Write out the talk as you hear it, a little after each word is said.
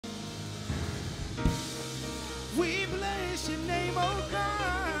We bless your name, oh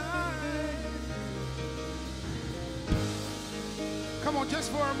God. Come on,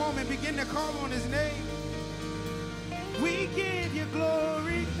 just for a moment, begin to call on his name. We give you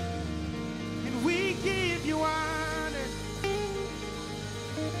glory, and we give you honor.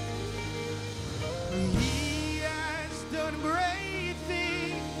 He has done great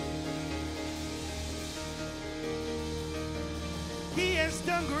things. He has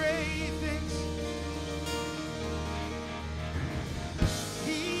done great things.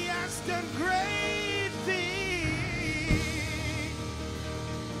 He has done great things.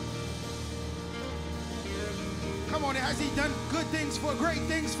 Come on, has he done good things for, great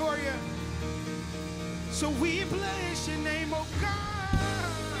things for you? So we bless your name, oh God.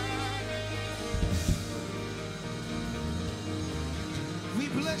 We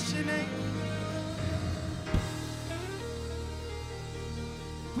bless your name.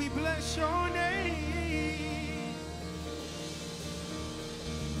 We bless your name.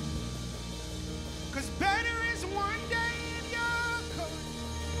 'Cause better is one day in your court.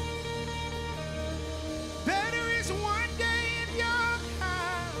 Better is one day in your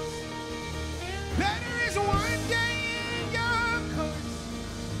house. Better is one day in your courts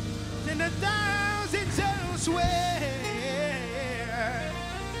than 1,000 elsewhere.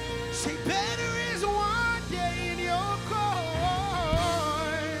 Say, better is one day in your courts.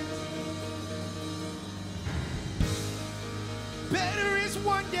 Better is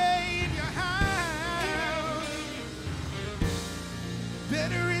one day in your house.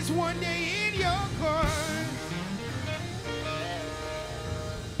 Better is one day in your courts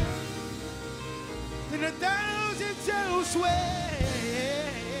than 1,000 elsewhere.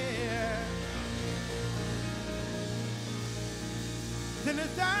 Than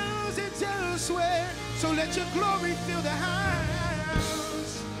 1,000 elsewhere. So let your glory fill the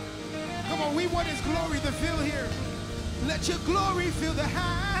house. Come on, we want his glory to fill here. Let your glory fill the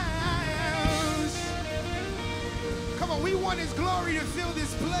house. Come on, we want his glory to fill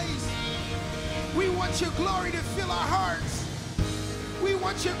this place. We want your glory to fill our hearts. We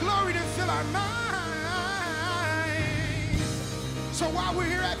want your glory to fill our minds. So while we're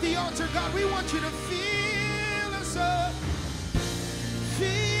here at the altar, God, we want you to fill us up.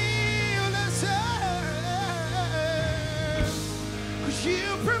 Fill us up. 'Cause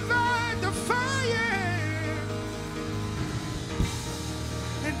you provide the fire,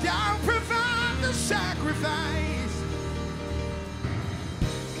 and I'll provide the sacrifice.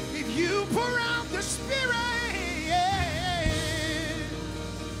 If you pour out the Spirit,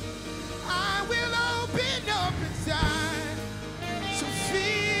 I will open up inside. So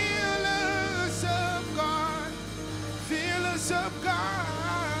fill us up, God. Fill us up, God.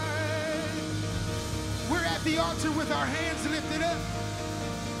 We're at the altar with our hands lifted up,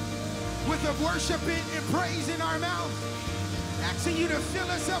 with a worship and praise in our mouth, asking you to fill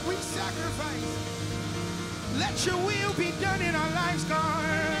us up. We sacrifice. Let your will be done in our lives,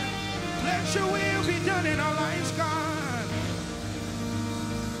 God. Let your will be done in our lives, God.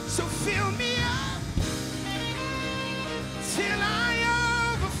 So fill me up till I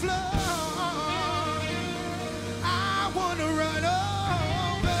overflow. I want to run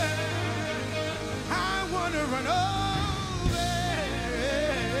over. I want to run over.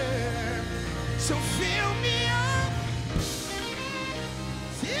 So fill me up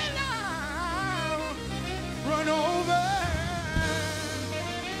till I run over.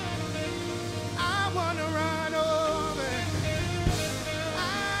 I want to run over.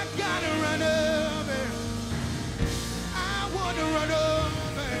 I gotta run over. I want to run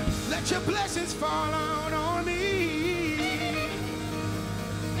over. Let your blessings fall out on me.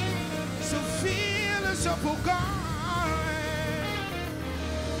 So fill us up, oh God.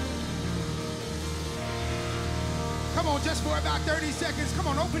 Come on, just for about 30 seconds. Come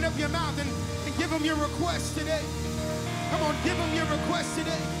on, open up your mouth and give them your request today. Come on, give them your request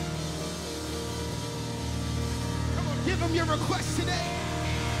today. Come on, give them your request today.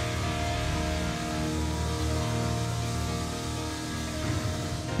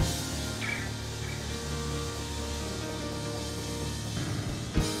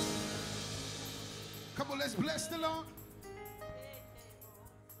 Come on, let's bless the Lord.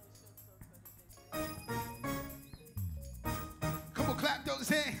 Come on, clap those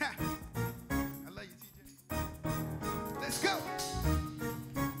hands. I love you, TJ. Let's go.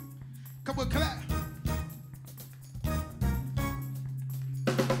 Come on, clap.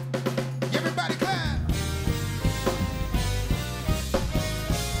 Everybody clap.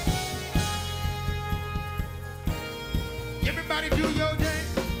 Everybody do your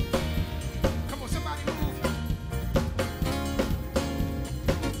dance. Come on, somebody move.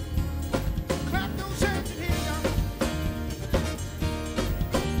 Clap those hands in here, y'all.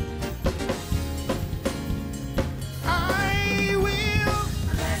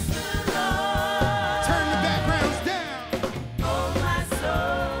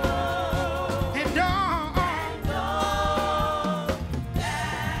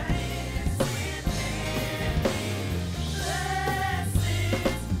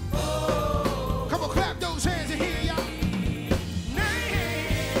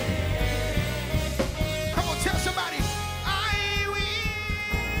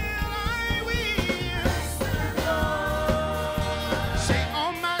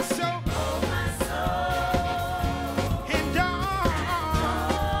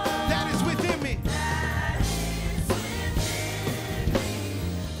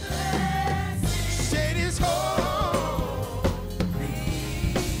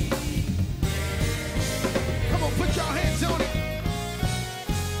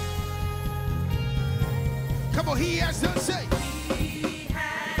 Come on, he has done, say. He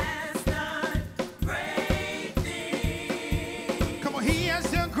has done great things. Come on, he has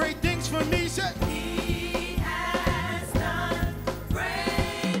done great things for me, say. He has done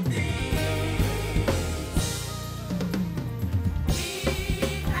great things.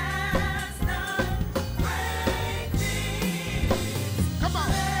 He has done great things. Come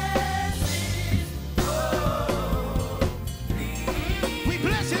on. We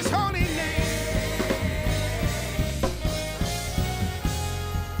bless his holy name.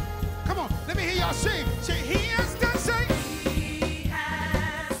 Come on, let me hear y'all sing. Say, he has done, say. He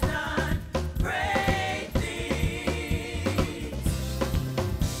has done great things.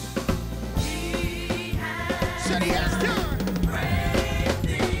 He has Said he has done. great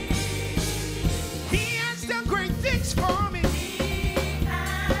things. He has done great things for me. He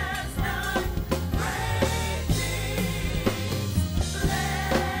has done great things.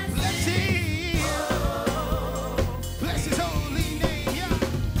 Bless him. Bless his holy name, yeah.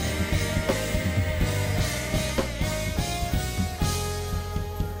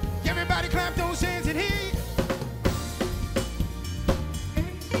 Everybody clap those hands in here.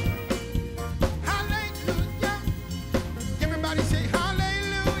 Hallelujah. Everybody say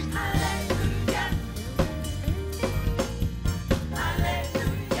hallelujah. Hallelujah.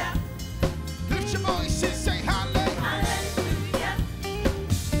 Hallelujah. Lift your voice and say hallelujah. Hallelujah.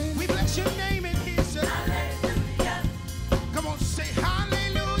 We bless your name in here, sir. Hallelujah. Come on, say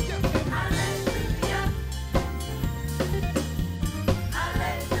hallelujah. Hallelujah.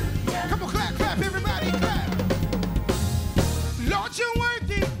 Hallelujah. Come on, clap, clap, everybody, clap. Lord, you're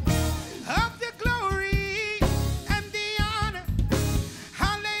worthy of the glory and the honor.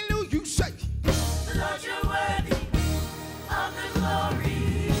 Hallelujah, you say. Lord, you're worthy of the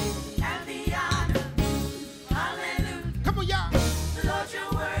glory and the honor. Hallelujah. Come on, y'all. Lord,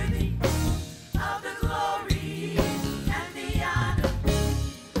 you're worthy of the glory and the honor.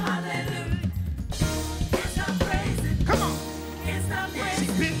 Hallelujah. It's our praise. Come on. It's our She's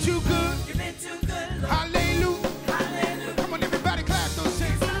praise. been too good. You've been too good, Lord. Hallelujah. Hallelujah. Come on, everybody, clap those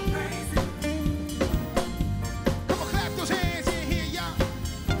hands. It's our praise. Come on, clap those hands in here, y'all.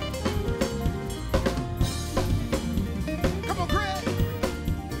 Come on, Greg.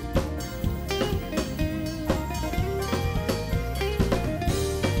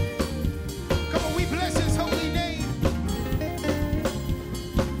 Come on, we bless his holy name.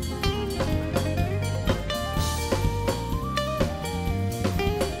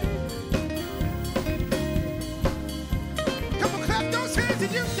 Come on, clap those hands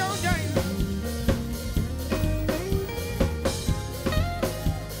and you don't dance.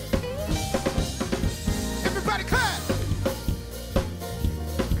 Everybody clap.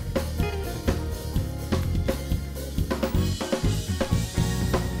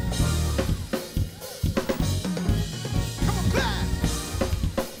 Come on, clap.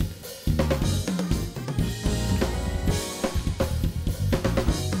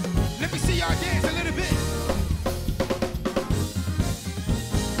 Let me see y'all dance a little bit.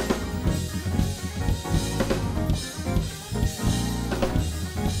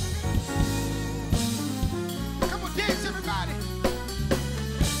 Come on, dance, everybody.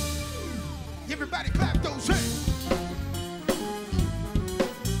 Everybody clap those hands.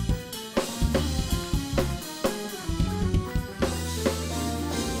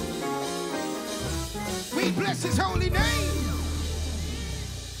 We bless his holy name.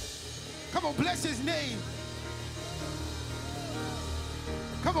 Come on, bless his name.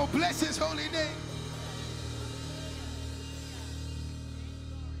 Come on, bless his holy name.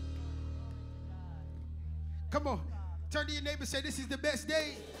 Come on, turn to your neighbor and say, this is the best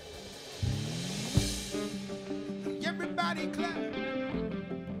day. Everybody clap.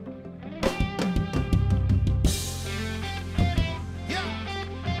 Yeah.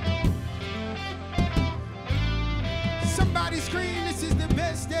 Somebody scream, this is the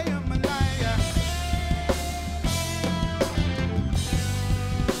best day of my life.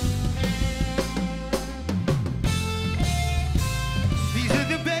 These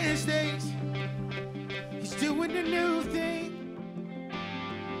are the best days. He's doing a new thing,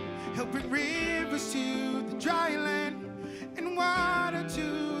 helping rivers to the dry land and water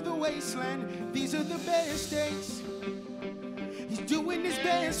to the wasteland. These are the best days. He's doing his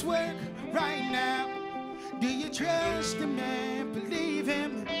best work right now. Do you trust him and believe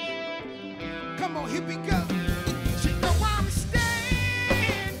him? Come on, here we go. You know I'm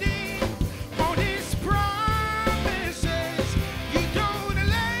standing on his promises. You don't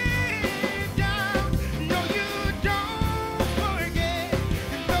lay down, no, you don't forget.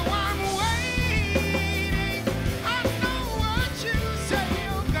 And though I'm waiting, I know what you say,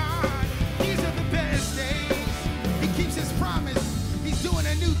 oh God. These are the best days.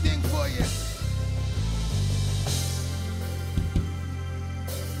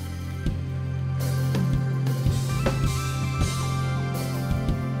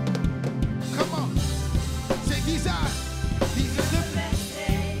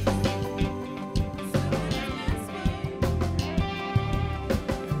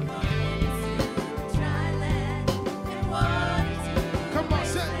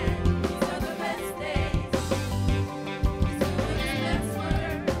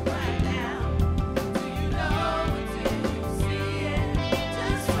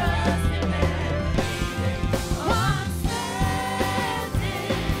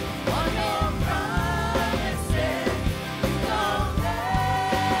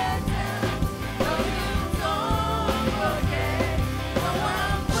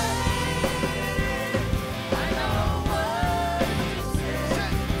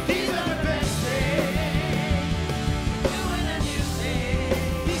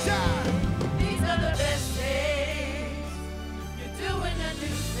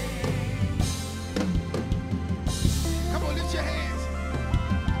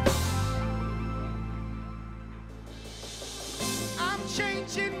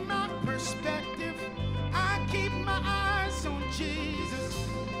 changing my perspective. I keep my eyes on Jesus.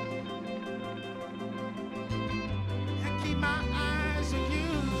 I keep my eyes on you.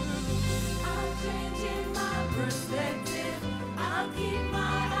 I'm changing my perspective. I'll keep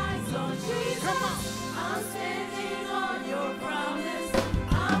my eyes on Jesus. Come on. I'm standing on your promise.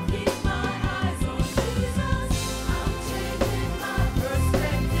 I'll keep my eyes on Jesus. I'm changing my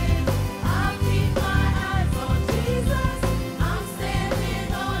perspective. I'll keep my eyes on Jesus. I'm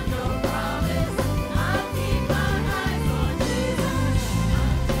standing on your promise. I'll keep my eyes on Jesus.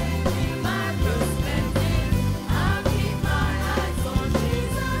 I'm changing my perspective. I'll keep my eyes on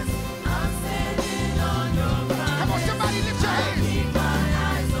Jesus. I'm standing on your promise. Come on, somebody lift your hands. Keep my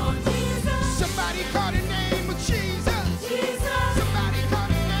eyes on Jesus. Somebody call the name of Jesus. Jesus. Somebody call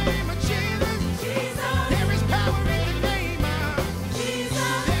the name of Jesus. Jesus. There is power in the name of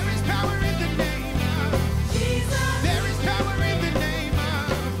Jesus. There is power in the name of Jesus. There is power in the name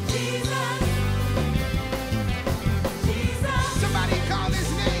of Jesus. Jesus. Somebody call his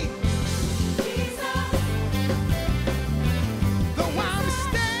name. Jesus. Though I'm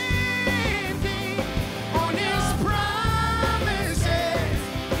standing on his promises.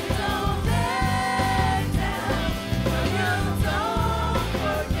 You don't let down. No, you don't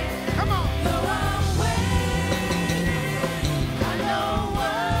forget. Come on. Though I'm waiting, I know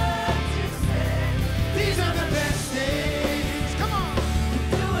what you said. These are the best days. Come on.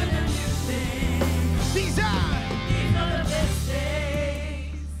 Doing a new thing. These are. These are the best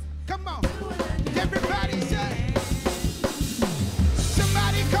days. Come on. Doing a new Everybody say. thing.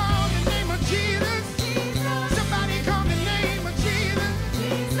 Somebody call the name of Jesus. Jesus. Somebody call the name of Jesus.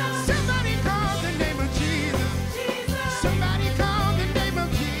 Jesus. Somebody call the name of Jesus. Jesus. Somebody call the name of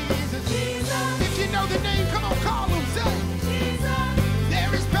Jesus. Jesus. If you know the name, come on, call him. Say, Jesus.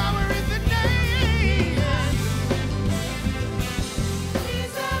 there is power in the name.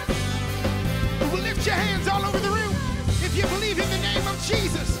 Jesus. Well, lift your hands all over the room if you believe in the name of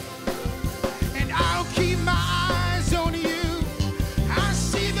Jesus. And I'll keep my eyes on you. I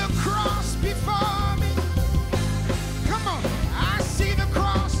see the cross before me. Come on, I see the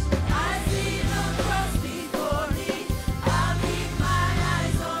cross. I see the cross before me. I'll keep my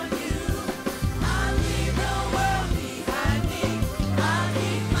eyes on you. I'll leave the world behind me. I'll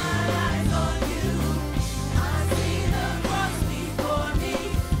keep my eyes on you. I see the cross before me.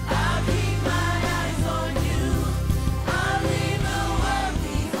 I'll keep my eyes on you. I'll leave the world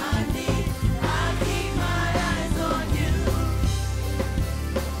behind me. I'll keep my eyes on you.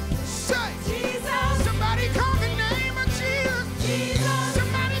 Say, Jesus. somebody call the name of Jesus. Jesus.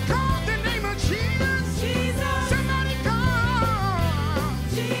 Somebody call the name of Jesus. Jesus. Somebody call.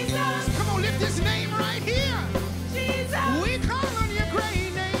 Jesus. Come on, lift this name right here. Jesus. We call on your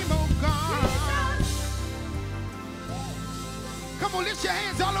great name, oh God. Come on, lift your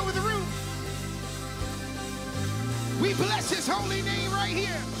hands all over the room. We bless his holy name right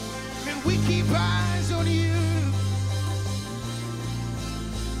here. And we keep eyes on you.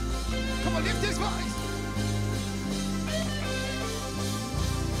 Come on, lift this voice.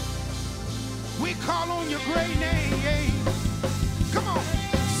 We call on your great name. Come on.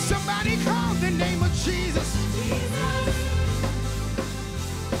 Somebody call the name of Jesus. Jesus.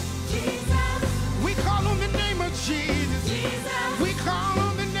 Jesus. We call on the name of Jesus. Jesus. We call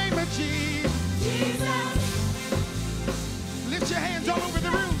on the name of Jesus. Jesus. Lift your hands all over the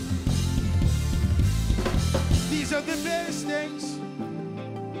room. These are the best days.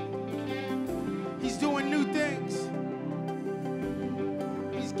 He's doing new things.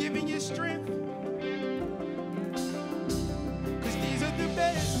 He's giving you strength. Because these are the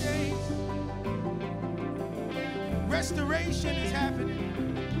best days. Restoration is happening.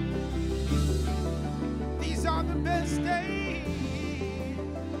 These are the best days.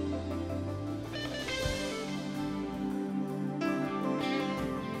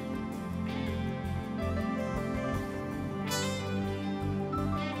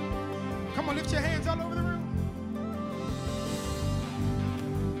 Come on, lift your hands all over the room.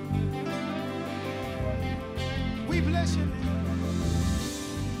 We bless you.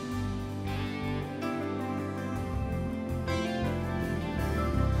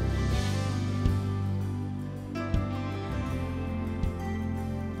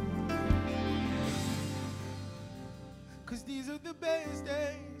 Cause these are the best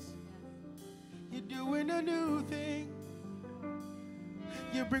days. You're doing a new thing.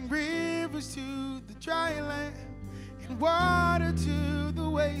 You bring rivers to the dry land and water to the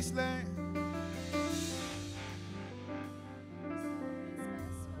wasteland.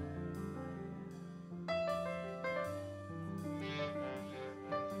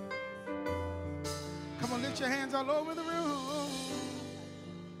 Come on, lift your hands all over the room.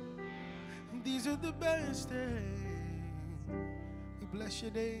 These are the best days. We bless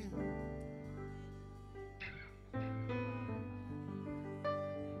your name.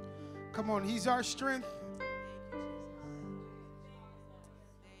 Come on, he's our strength.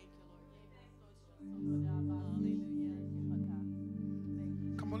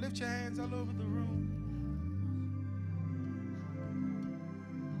 Come on, lift your hands all over the room.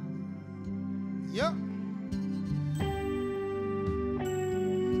 Yep.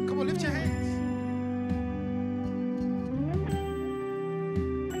 Come on, lift your hands.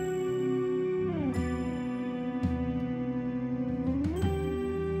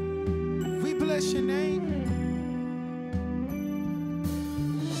 Bless your name.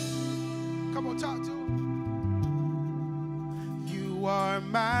 Come on, talk to him. You are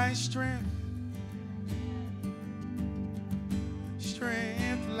my strength,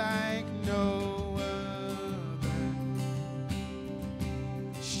 strength like no other,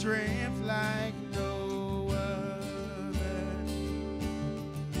 strength like no other,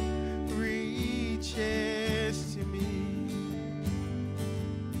 reaches to me.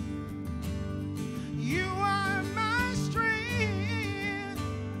 You are my strength,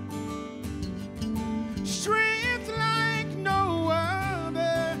 strength like no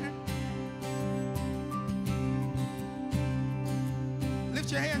other.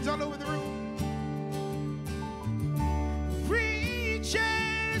 Lift your hands all over the room.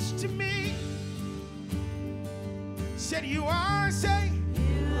 Reaches to me. Said you are, say.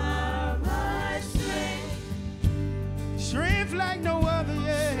 You are my strength, Strength like no other,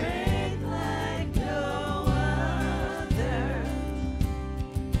 yeah. strength like no other,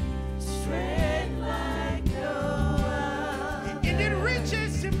 strength like no other. And it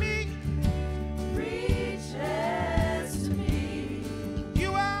reaches to me. Reaches to me.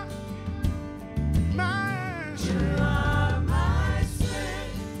 You are my You strength. are my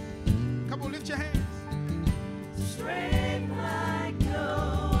strength, Come on, lift your hands. strength like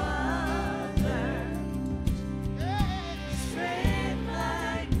no other, Yeah. strength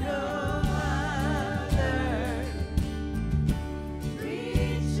like no other,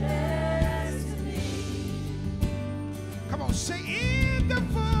 reaches to me. Come on, say in the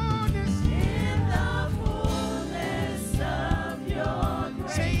fullness. In the fullness of your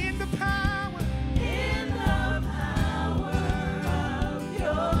grace, Say in the power. in the power of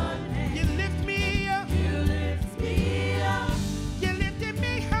your name, You lift me up. you lift me up, You lifted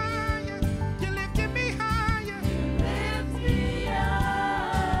me higher. You lifted me higher. lift me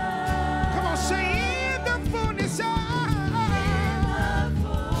up. Come on, say in the fullness In of. the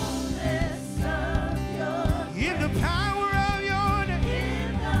fullness of your In the power of your name.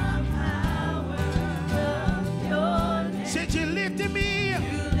 in the power of your name, Said you lifted me up.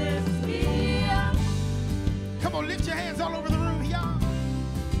 you lift me up, Come on, lift your hands all over the room, y'all.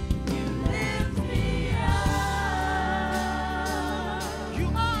 you lift me up. You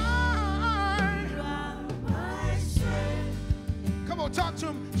are. You are my strength, Come on, talk to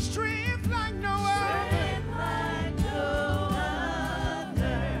him. Strength like no other. strength like no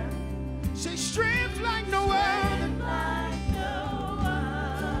other, Say strength like no other. strength like no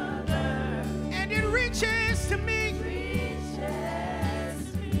other, And it reaches to me.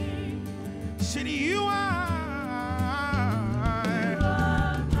 reaches me. Said you are. You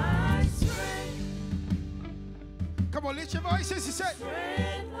are my strength, Come on, lift your voices and say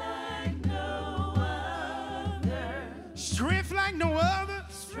strength like no other, strength like no other.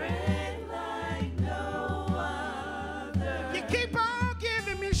 strength like no other, You keep on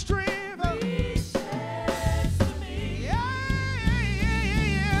giving me strength. reaches to me. Yeah.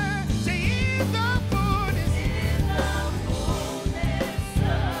 Say in the fullness. In the fullness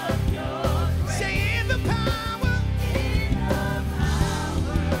of your grace, Say in the power. in the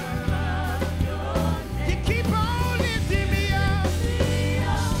power of your You name, keep on lifting me up. me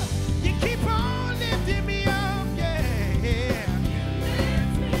up, You keep on lifting me up. Yeah. lift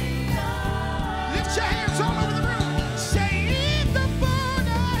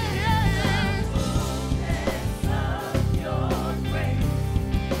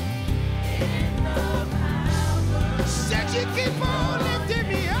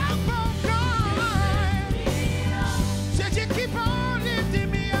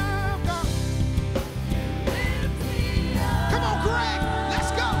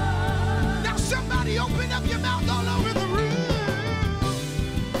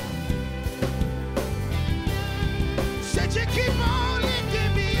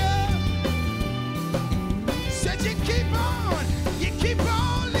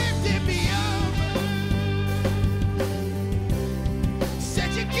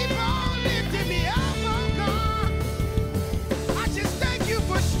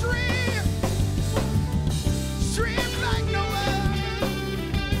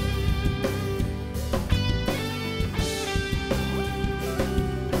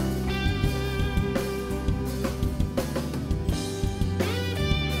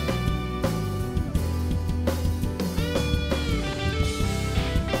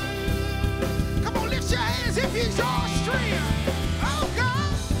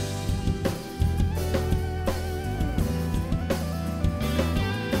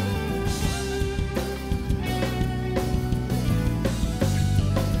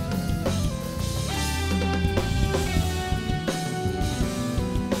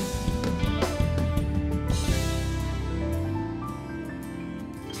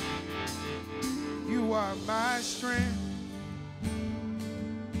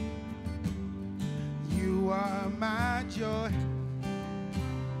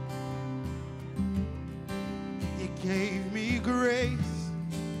gave me grace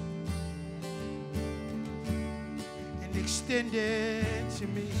and extended to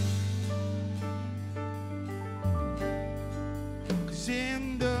me. 'Cause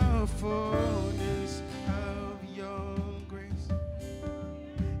in the fullness of your grace,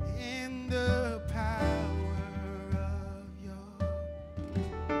 in the power of your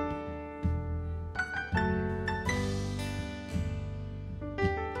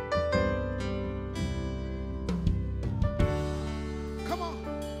come on,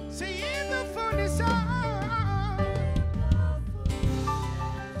 say in the fullness of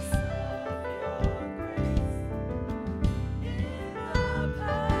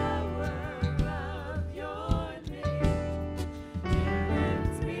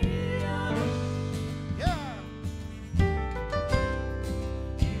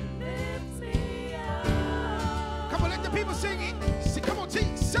people singing. See, come on, T,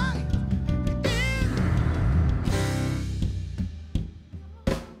 say.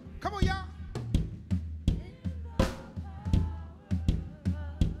 Come on, y'all.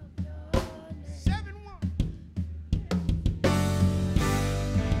 7-1.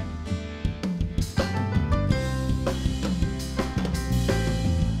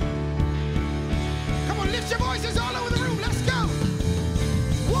 Come on, lift your voices all over the room. Let's go.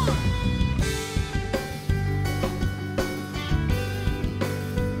 1.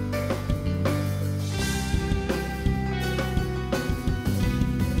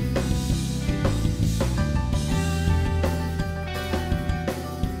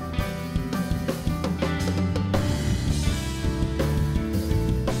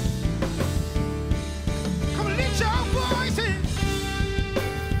 Come on, lift your voices.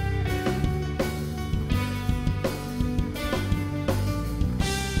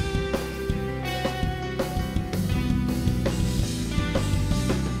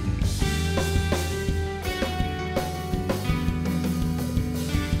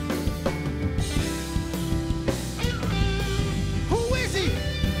 Who is he?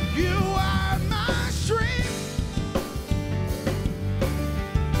 You are my strength.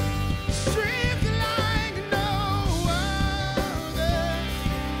 Strength like no other.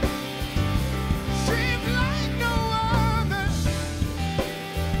 Strength like no other.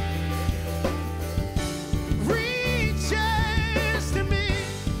 Reaches to me.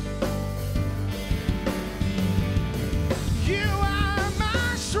 You are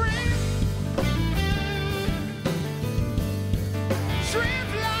my strength.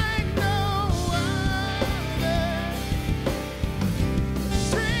 Strength like no other.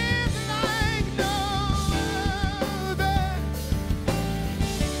 Strength like no other.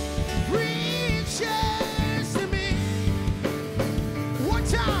 Reaches to me. One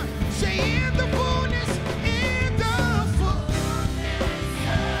time, say in the fullness, in the fullness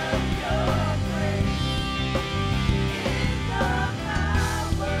of your grace, in the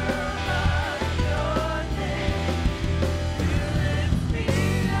power of your name, you lift me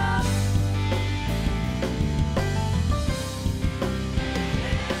up,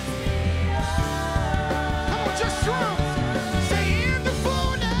 come on, just strong. Say in the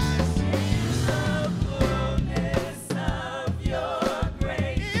fullness of your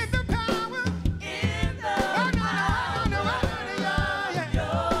grace, in the power, in the power of your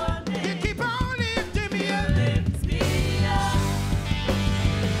name, you keep on lifting me up, lift me up.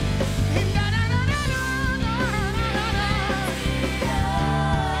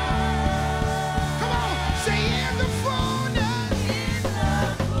 Come on, say in the fullness, in the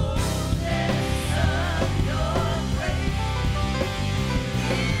fullness of your grace,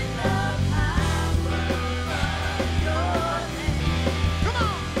 in the power of your name. Come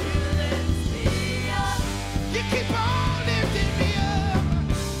on, you lift me up. You keep on lifting me up.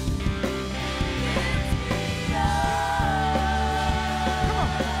 Lift me up. Come on,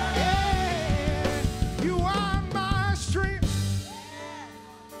 yeah. You are my strength.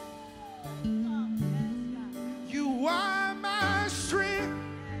 You are my strength.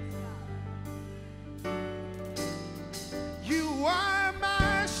 You are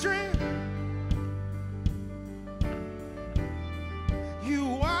my strength.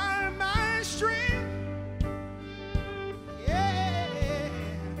 You are my strength. Yeah.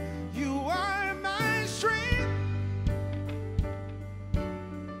 You are my strength.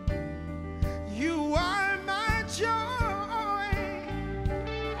 You are my joy.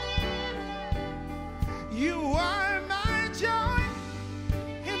 You are my joy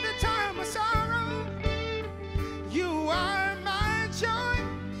in the time of sorrow. You are my joy.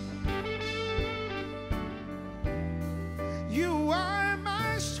 You are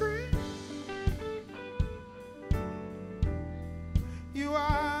my strength. You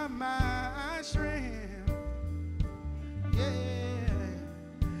are my strength.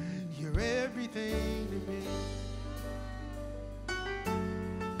 everything to me.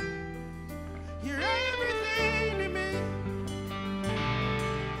 You're everything to me.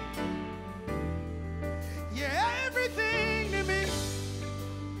 You're everything to me.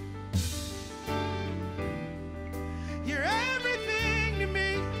 You're everything to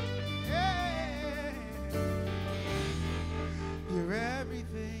me. Yeah. You're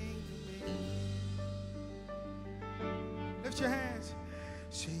everything to me. Lift your hands.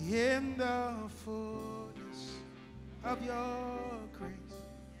 Say, in the fullness of your grace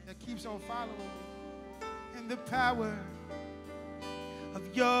that keeps on following me, in the power of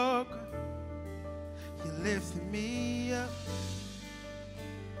your grace, you lift me up.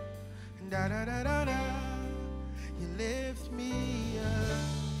 Da da da da da. You lift me up.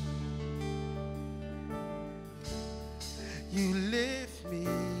 You lift me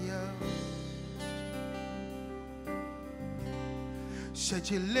up. Said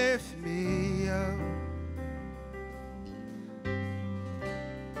you lift me up.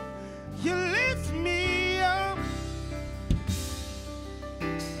 You lift me up.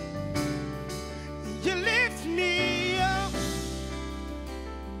 You lift me up.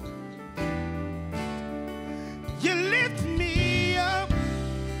 You lift me up.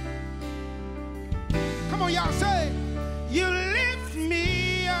 Come on, y'all, say, you lift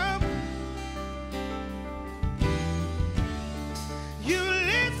me up. You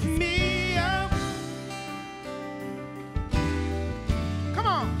lift me up. Come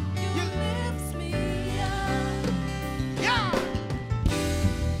on. You lift me up. Yeah.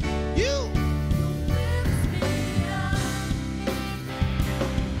 You. Lift me up.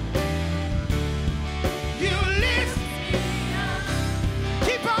 You lift. Me up.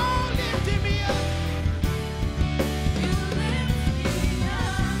 Keep on lifting me up. You lift me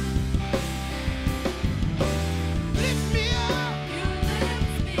up. Lift me up. You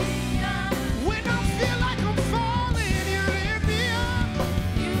lift me up. When I feel like I'm falling, you lift me up.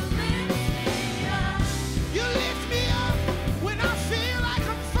 You lift me up. You lift me up. When I feel like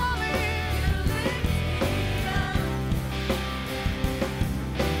I'm falling. You lift me up.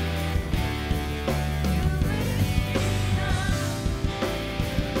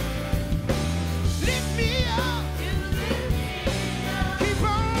 Lift me up. You lift me up. Keep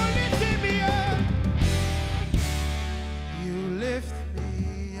on lifting me up. You lift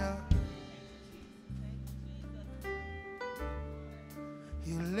me up.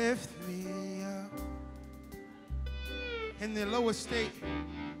 You lift me up. In the lowest state,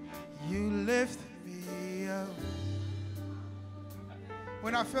 you lift me up.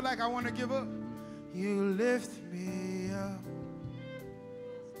 When I feel like I want to give up, you lift me up.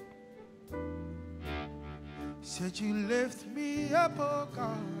 Said you lift me up, oh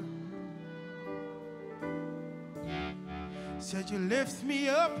God. Said you lift me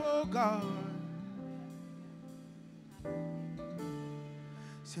up, oh God.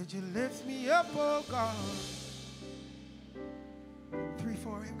 Said you lift me up, oh God. 3,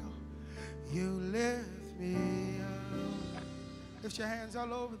 4, and go. You lift me up. Lift your hands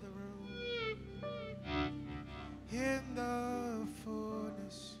all over the room. In the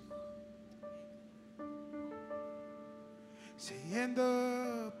fullness. Say, in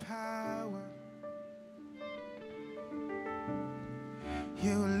the power.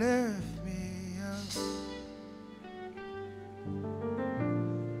 You lift me up.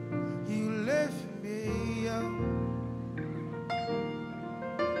 You lift me up.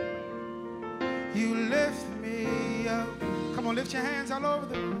 You lift me up. Come on, lift your hands all over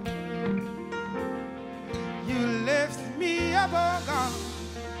the room. You lift me up, oh God.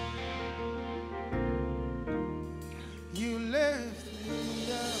 You lift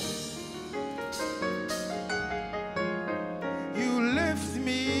me up. You lift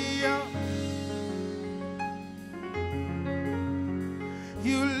me up.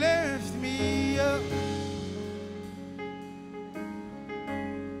 You lift me up.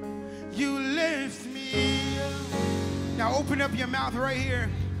 You lift me up. Now open up your mouth right here.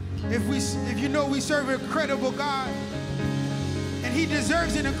 If you know we serve an incredible God, and He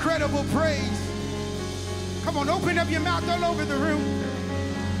deserves an incredible praise. Come on, open up your mouth all over the room.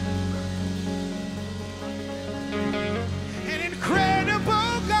 An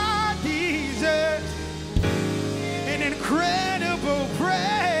incredible God deserves an incredible praise.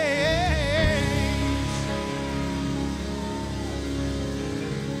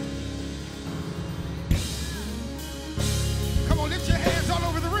 Come on, lift your hands all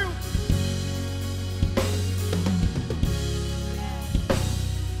over the room.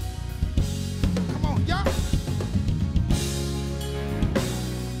 Come on, y'all.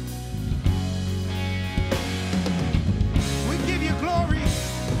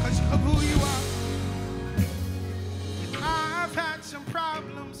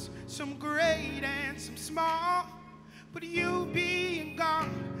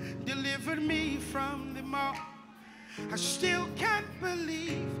 from them all. I still can't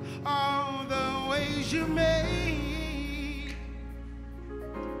believe all the ways you made.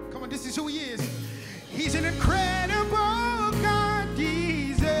 Come on, this is who he is. He's an incredible God,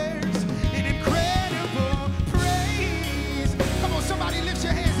 deserves an incredible praise. Come on, somebody lift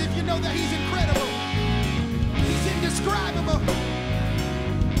your hands if you know that he's incredible. He's indescribable.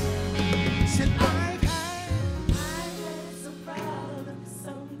 Said I've had some problems,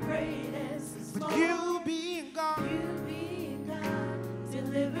 some great and some small. but you being God,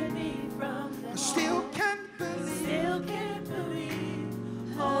 Delivered me from them I still can't all. believe. Still can't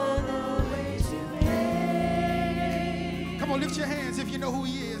believe all the ways you made. Come on, lift your hands if you know who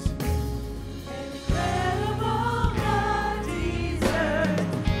he is. Incredible God deserves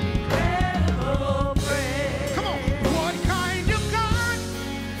incredible praise. Come on, what kind of God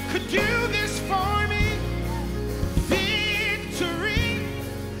could do this for me? Victory,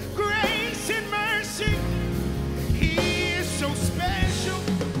 grace, and mercy. He is so special,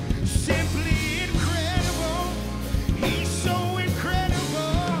 simply incredible. He's so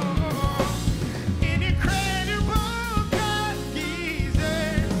incredible. An incredible God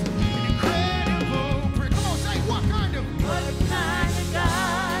deserves an incredible praise. Come on, say what kind of? What kind of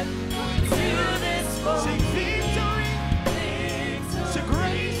God would do this for Say me? victory, Victory, say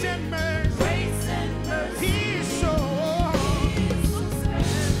grace and mercy. grace and mercy. He is so. He's so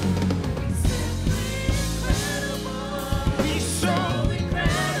special, simply incredible. He's so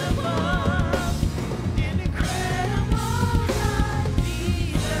incredible. an incredible. God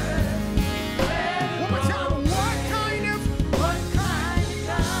deserves One more time. What kind of What kind of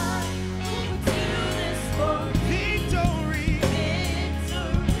God would do this for me? victory?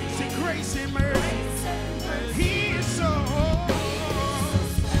 Victory, Say grace and mercy. grace and mercy. He is so.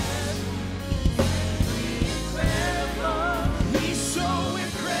 Incredible. He's so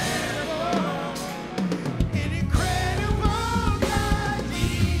incredible. An incredible God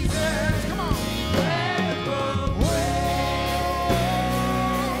deserves. Come on.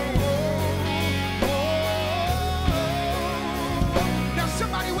 Now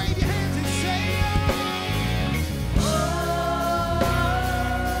somebody wave your hands and say,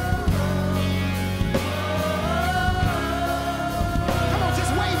 come on,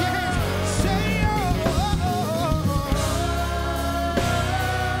 just wave your hands. Say,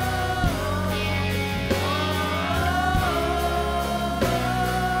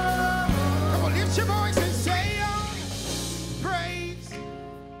 come on, lift your voice and say, praise,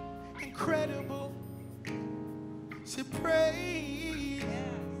 incredible. Say praise,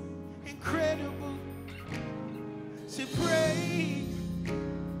 incredible. Say praise,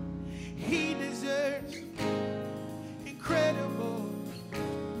 he deserves incredible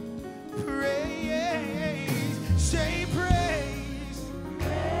praise. Say praise,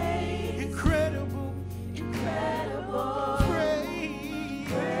 incredible Incredible.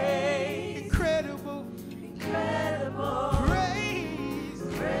 praise, Praise. incredible Incredible. praise.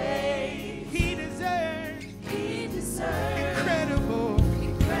 Praise. He deserves He deserves incredible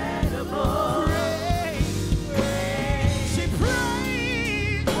incredible praise. praise. Say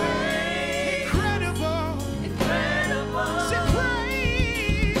praise, Praise. incredible. Incredible. Say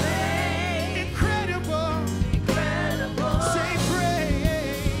praise, Praise. incredible. Incredible. Say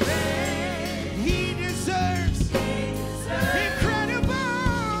praise, Praise. he deserves He deserves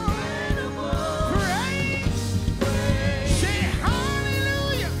incredible incredible praise. praise. Say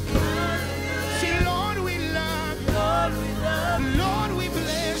hallelujah. Say Lord, we love you. Lord, we love you. Lord, we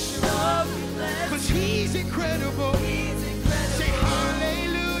bless you. Lord, we bless Cause you. he's incredible. He's incredible. Say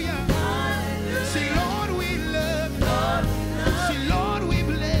hallelujah. Hallelujah. Say Lord, we love you. Lord, we love Say you. Lord, we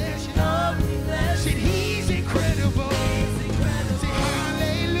bless you. Lord, we bless Say you. he's incredible. He's incredible. Say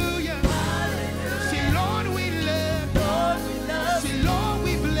hallelujah. Hallelujah. Say Lord, we love you. Lord, we love Say you. Lord,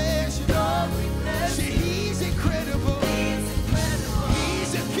 we bless you. Lord, we bless Say you. he's incredible. He's incredible.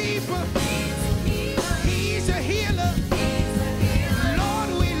 He's a keeper. He's a keeper. He's a healer. He's a healer. Lord,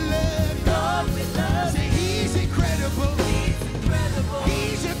 we love you. Lord, we love Say you. he's incredible.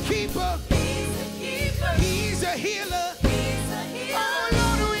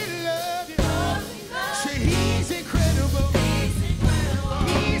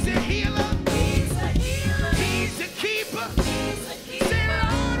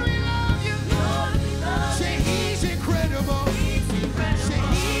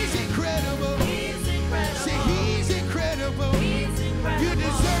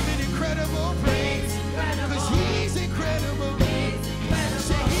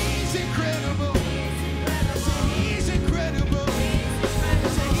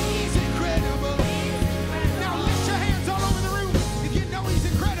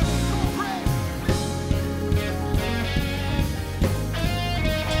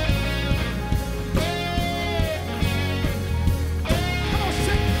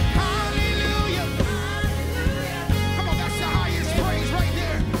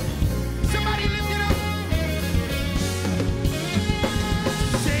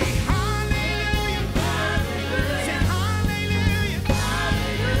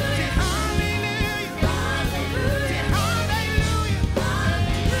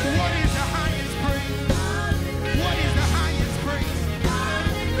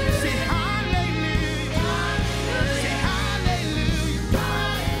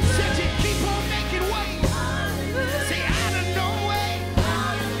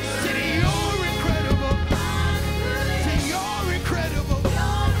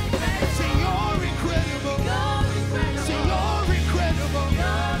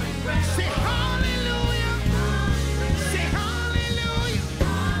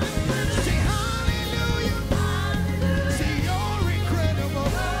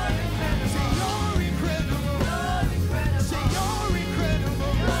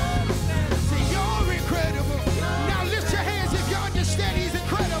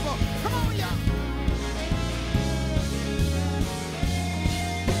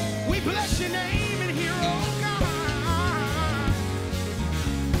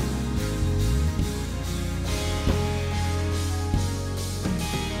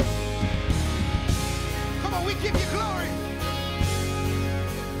 give you glory.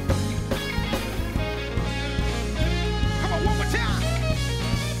 Come on, one more time.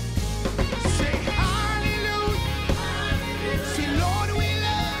 Say hallelujah. Say, Lord, we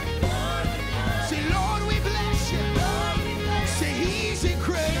love you. Say, Lord, we bless you. Say, he's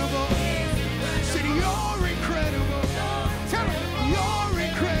incredible. Say, you're incredible. Tell him, you're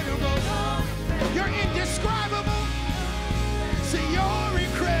incredible. You're indescribable. Say, you're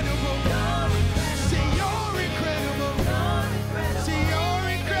incredible. Say, you're incredible. Say, you're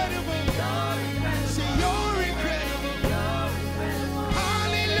incredible. Say, you're incredible.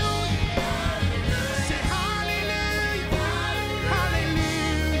 Hallelujah. Say, hallelujah.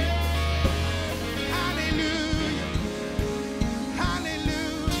 Hallelujah. Hallelujah.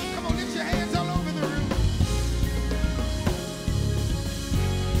 Hallelujah. Come on, lift your hands all over the room.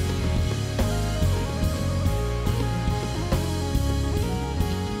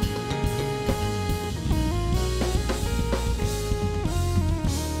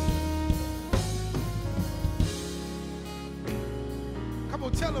 Come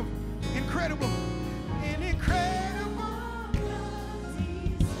on, tell them, incredible. An incredible.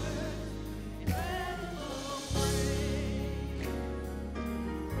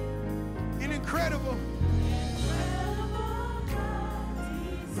 An incredible.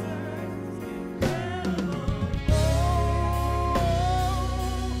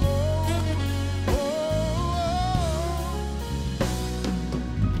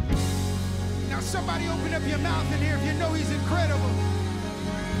 Now somebody open up your mouth in here if you know he's incredible.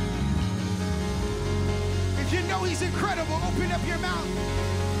 If you know he's incredible, open up your mouth.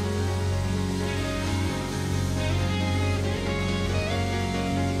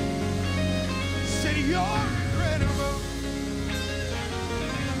 Say, you're incredible.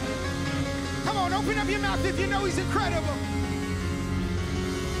 Come on, open up your mouth if you know he's incredible.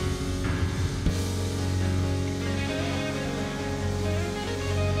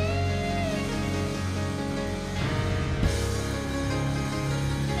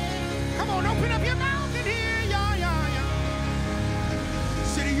 Come on, open up your mouth in here. Yeah, yeah, yeah.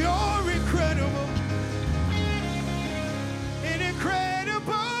 Say, you're incredible. An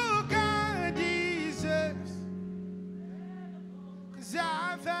incredible God deserves. 'Cause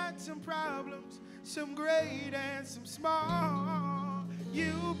I've had some problems, some great and some small.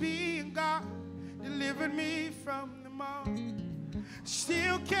 You being God delivered me from them all.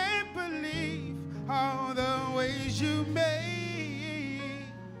 Still can't believe all the ways you made.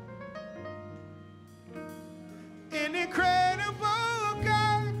 An incredible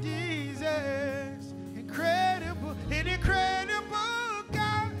God deserves. Incredible, an incredible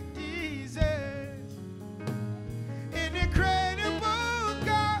God deserves. An incredible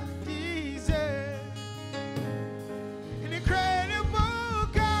God deserves. An incredible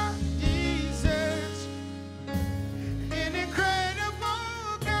God deserves. An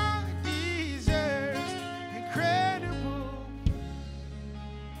incredible God deserves. Incredible.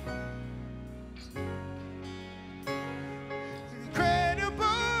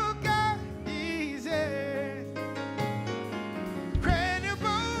 Incredible God deserves.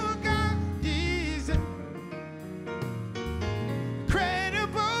 Incredible God deserves.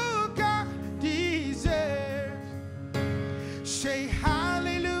 Incredible God deserves. Say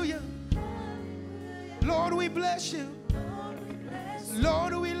hallelujah. Lord, we bless you.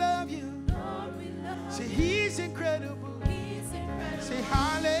 Lord, we love you. Say he's incredible. Say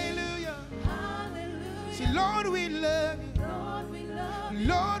hallelujah. Say, Lord, we love you.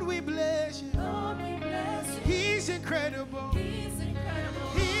 Lord, we bless you. He's incredible. He's incredible.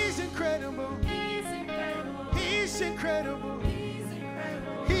 He's incredible. He's incredible.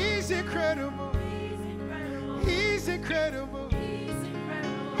 He's incredible. He's incredible.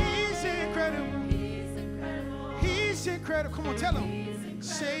 He's incredible. Come on, tell him.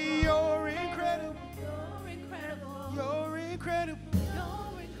 Say you're incredible. You're incredible.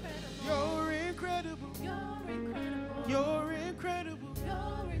 You're incredible. You're incredible.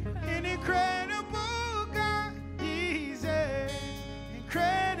 An incredible God deserves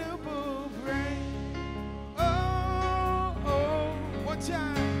incredible praise. Oh, oh, one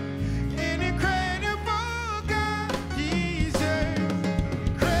time. An incredible God deserves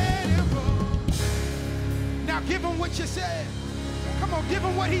incredible. Now give him what you said. Come on, give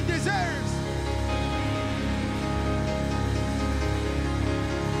him what he deserves.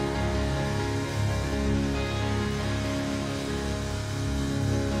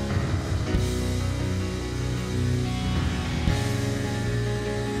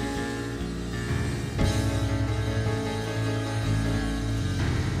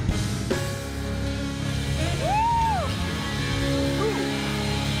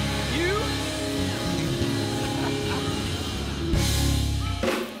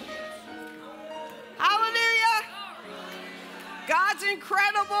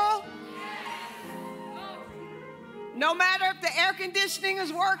 incredible? No matter if the air conditioning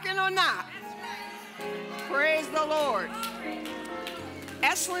is working or not. Praise the Lord.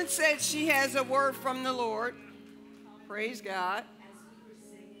 Eslyn said she has a word from the Lord. Praise God.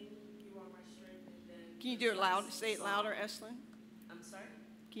 Can you do it loud? Say it louder, Eslyn. I'm sorry?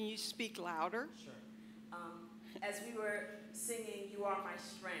 Can you speak louder? Sure. As we were singing, You Are My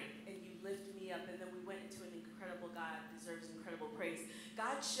Strength, and you lift me up, and then we went into an incredible God deserves incredible praise.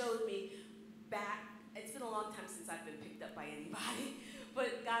 God showed me back, it's been a long time since I've been picked up by anybody,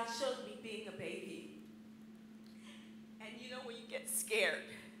 but God showed me being a baby. And you know when you get scared,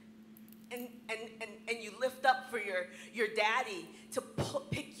 and you lift up for your daddy to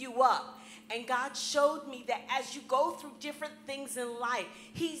pick you up. And God showed me that as you go through different things in life,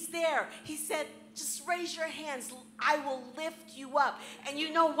 he's there. He said, just raise your hands. I will lift you up. And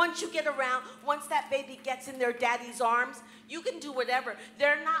you know, once you get around, once that baby gets in their daddy's arms, you can do whatever.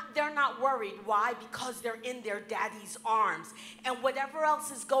 They're not worried. Why? Because they're in their daddy's arms. And whatever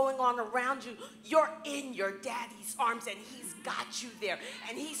else is going on around you, you're in your daddy's arms, and he's got you there.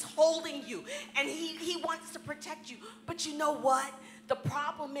 And he's holding you. And he wants to protect you. But you know what? The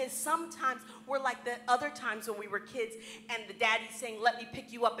problem is sometimes we're like the other times when we were kids and the daddy's saying, let me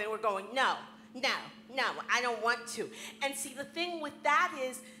pick you up, and we're going, no, I don't want to. And see, the thing with that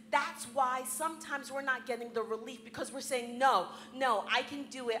is that's why sometimes we're not getting the relief, because we're saying, no, I can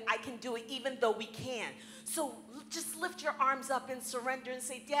do it, even though we can. So just lift your arms up and surrender and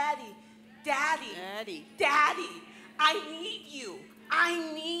say, Daddy, I need you.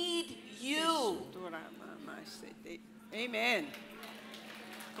 I need you. Amen.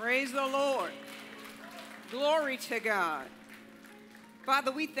 Praise the Lord. Glory to God.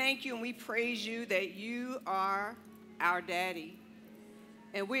 Father, we thank you and we praise you that you are our daddy,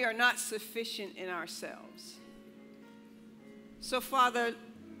 and we are not sufficient in ourselves. So, Father,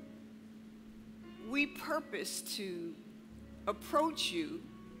 we purpose to approach you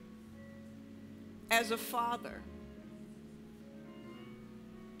as a father,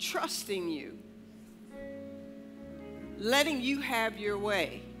 trusting you, letting you have your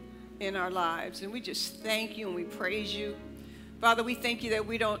way in our lives. And we just thank you and we praise you. Father, we thank you that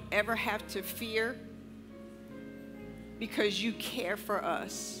we don't ever have to fear, because you care for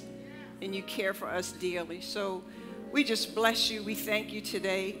us and you care for us dearly. So we just bless you. We thank you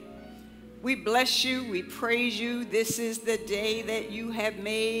today. We bless you. We praise you. This is the day that you have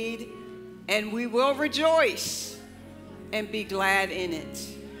made, and we will rejoice and be glad in it.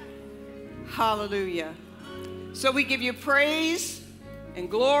 Hallelujah. So we give you praise and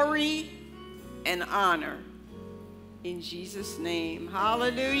glory and honor in Jesus' name.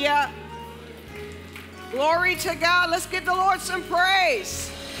 Hallelujah. Glory to God. Let's give the Lord some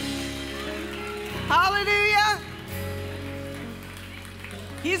praise. Hallelujah.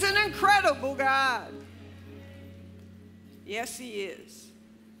 He's an incredible God. Yes, he is.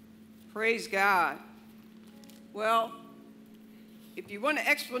 Praise God. Well, if you want an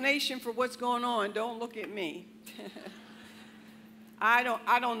explanation for what's going on, don't look at me. I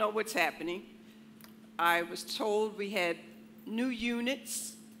don't know what's happening. I was told we had new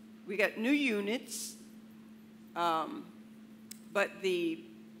units. We got new units, but the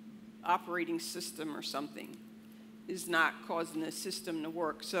operating system or something is not causing the system to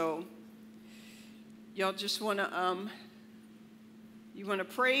work. So y'all just want to, you want to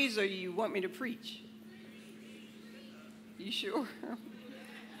praise, or you want me to preach? You sure?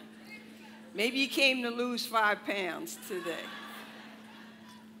 Maybe you came to lose 5 pounds today.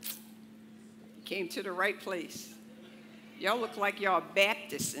 You came to the right place. Y'all look like y'all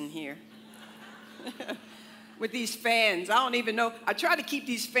Baptists in here. With these fans. I don't even know. I try to keep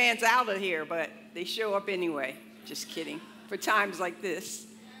these fans out of here, but they show up anyway. Just kidding. For times like this.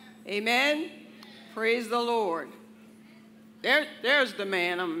 Amen? Praise the Lord. There's the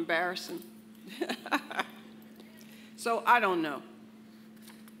man I'm embarrassing. So I don't know.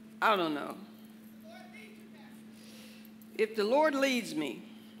 If the Lord leads me,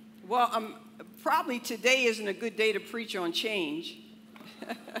 well, probably today isn't a good day to preach on change.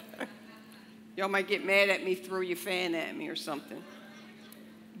 Y'all might get mad at me, throw your fan at me or something.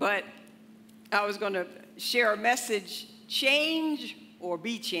 But I was going to share a message, change or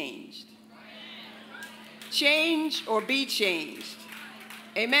be changed. Change or be changed.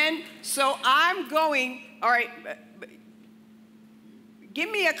 Amen? So I'm going, all right, give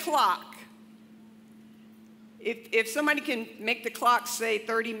me a clock. If somebody can make the clock say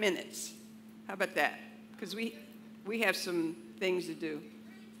 30 minutes, how about that? Because we have some things to do.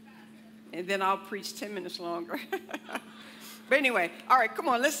 And then I'll preach 10 minutes longer. But anyway, all right, come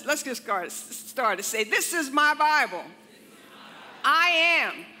on, let's get started. Say, this is my Bible. I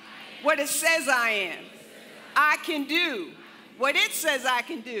am what it says I am. I can do what it says I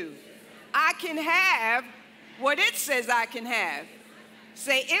can do. I can have what it says I can have.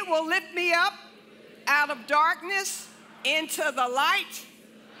 Say, it will lift me up out of darkness into the light,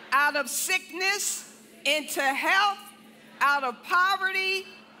 out of sickness into health, out of poverty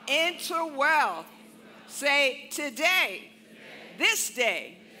into wealth. Say, today, this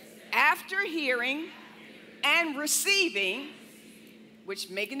day, after hearing and receiving, which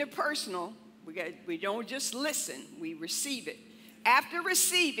making it personal, we don't just listen, we receive it. After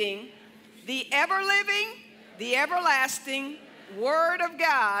receiving the ever-living, the everlasting Word of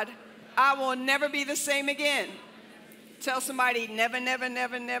God, I will never be the same again. Tell somebody, never, never,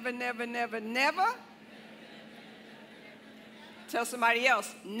 never, never, never, never, never. Tell somebody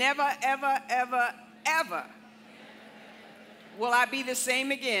else, never, ever, ever, ever will I be the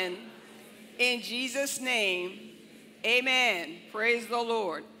same again. In Jesus' name, amen. Praise the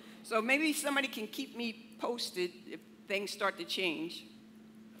Lord. So maybe somebody can keep me posted if things start to change.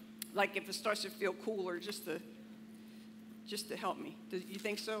 Like if it starts to feel cooler, just to help me. Do you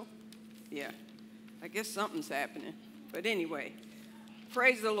think so? Yeah. I guess something's happening. But anyway,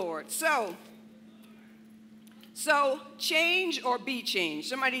 praise the Lord. So change or be changed.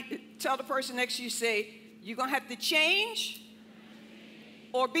 Somebody tell the person next to you, say, you're going to have to change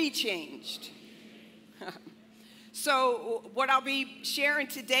or be changed. So what I'll be sharing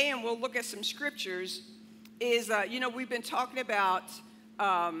today, and we'll look at some scriptures, is, we've been talking about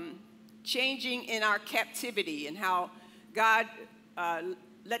changing in our captivity and how God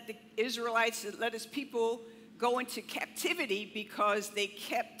let the Israelites, let his people go into captivity because they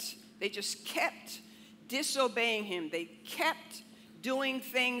just kept disobeying him. They kept doing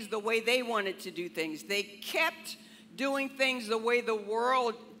things the way they wanted to do things. They kept doing things the way the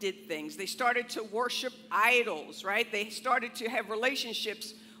world did things. They started to worship idols, right? They started to have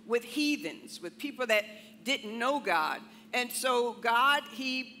relationships with heathens, with people that didn't know God. And so God,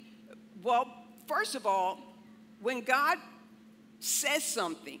 first of all, when God says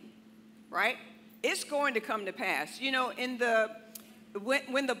something, right, it's going to come to pass. You know,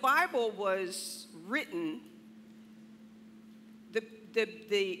 when the Bible was written,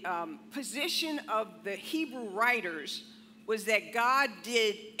 the position of the Hebrew writers was that God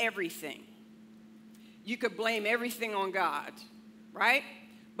did everything. You could blame everything on God, right?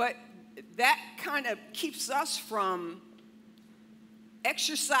 But that kind of keeps us from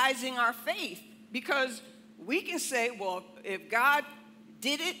exercising our faith, because we can say, well, if God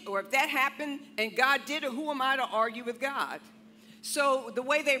did it, or if that happened and God did it, who am I to argue with God? So the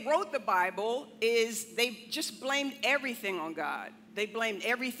way they wrote the Bible is they just blamed everything on God. They blamed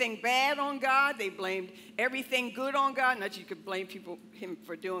everything bad on God. They blamed everything good on God. Not that you could blame him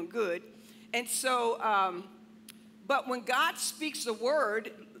for doing good. And so, but when God speaks the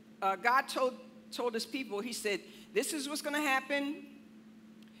word, God told his people, he said, this is what's going to happen.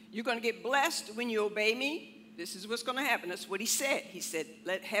 You're going to get blessed when you obey me. This is what's going to happen. That's what he said. He said,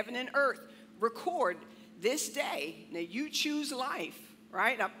 let heaven and earth record this day. Now you choose life,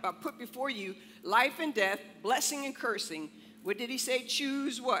 right? I put before you life and death, blessing and cursing. What did he say?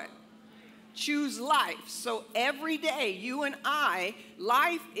 Choose what? Choose life. So every day, you and I,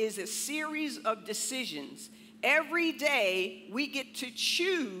 life is a series of decisions. Every day, we get to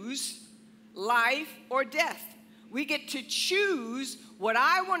choose life or death. We get to choose what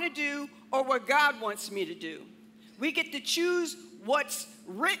I want to do or what God wants me to do. We get to choose what's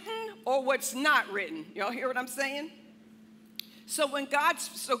written or what's not written. Y'all hear what I'm saying? So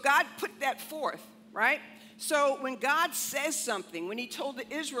God put that forth, right? So when God says something, when he told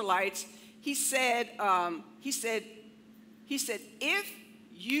the Israelites, he said, if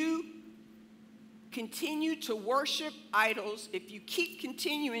you continue to worship idols, if you keep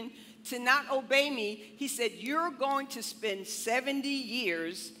continuing to not obey me, he said, you're going to spend 70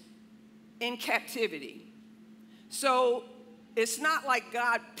 years in captivity. So it's not like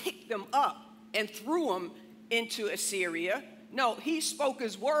God picked them up and threw them into Assyria. No, he spoke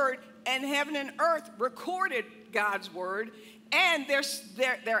his word, and heaven and earth recorded God's word, and their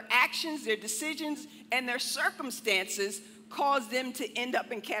actions, their decisions, and their circumstances caused them to end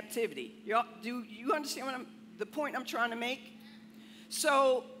up in captivity. Do you understand the point I'm trying to make?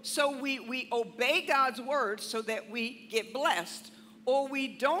 So we obey God's word so that we get blessed, or we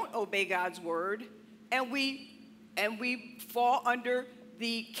don't obey God's word and we fall under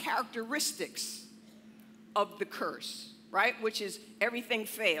the characteristics of the curse, right? Which is everything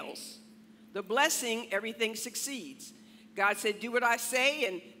fails. The blessing, everything succeeds. God said, do what I say,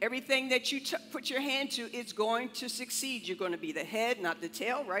 and everything that you put your hand to, it's going to succeed. You're going to be the head, not the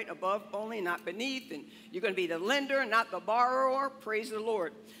tail, right? Above only, not beneath. And you're going to be the lender, not the borrower. Praise the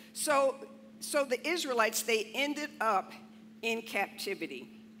Lord. So the Israelites, they ended up in captivity.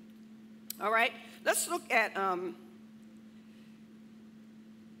 All right? Let's look at, I'm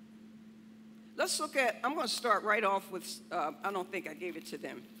going to start right off with, I don't think I gave it to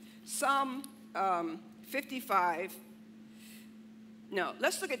them. Psalm 55. No,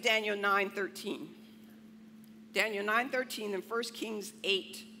 let's look at Daniel 9:13. Daniel 9:13 and 1 Kings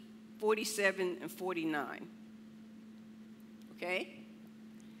 8:47 and 49. Okay?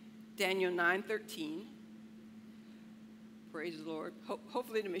 Daniel 9:13. Praise the Lord.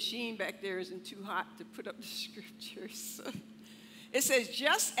 Hopefully the machine back there isn't too hot to put up the scriptures. It says,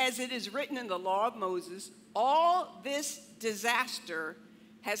 just as it is written in the law of Moses, all this disaster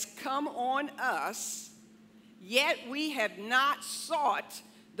has come on us, yet we have not sought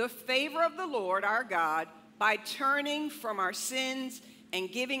the favor of the Lord our God by turning from our sins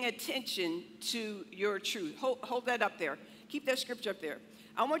and giving attention to your truth. Hold that up there. Keep that scripture up there.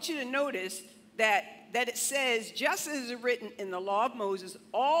 I want you to notice that it says, just as it is written in the law of Moses,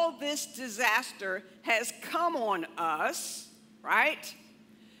 all this disaster has come on us, right?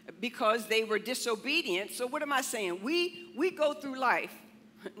 Because they were disobedient. So what am I saying? We go through life.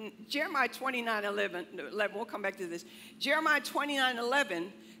 Jeremiah 29:11, we'll come back to this. Jeremiah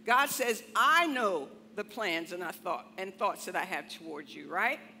 29:11, God says, I know the plans and thoughts that I have towards you,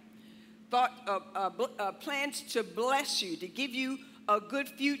 right? Plans to bless you, to give you a good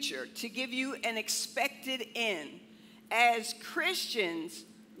future, to give you an expected end. As Christians,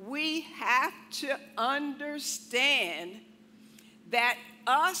 we have to understand that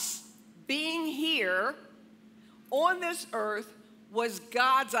us being here on this earth was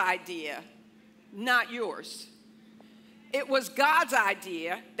God's idea, not yours. It was God's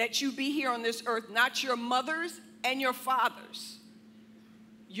idea that you be here on this earth, not your mother's and your father's.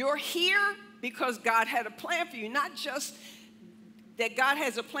 You're here because God had a plan for you, not just that God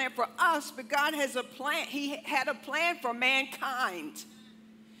has a plan for us, but God has a plan. He had a plan for mankind.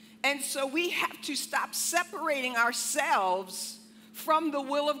 And so we have to stop separating ourselves from the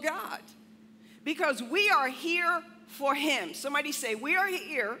will of God, because we are here for him. Somebody say, we are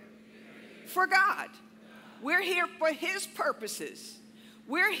here for God. We're here for his purposes.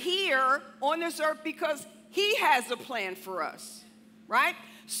 We're here on this earth because he has a plan for us, right?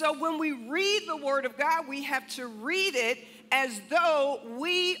 So when we read the word of God, we have to read it as though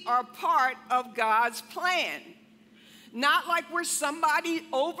we are part of God's plan. Not like we're somebody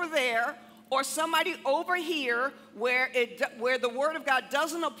over there or somebody over here where the word of God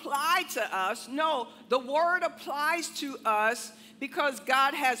doesn't apply to us. No, the word applies to us because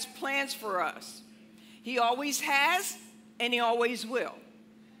God has plans for us. He always has, and he always will.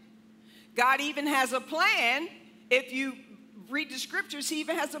 God even has a plan. If you read the scriptures, he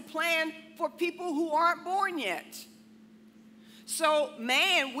even has a plan for people who aren't born yet. So,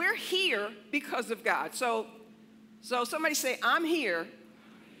 man, we're here because of God. So somebody say, I'm here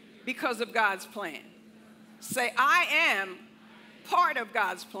because of God's plan. Say, I am part of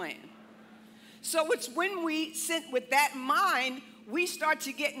God's plan. So it's when we sit with that mind, we start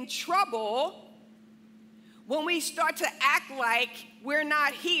to get in trouble when we start to act like we're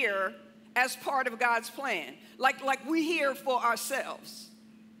not here as part of God's plan. Like we're here for ourselves.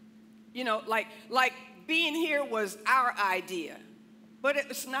 You know, like being here was our idea. But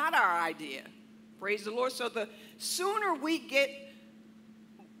it's not our idea. Praise the Lord. So the sooner we get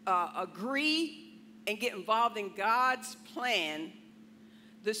agree and get involved in God's plan,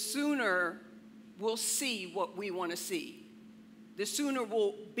 the sooner we'll see what we want to see. The sooner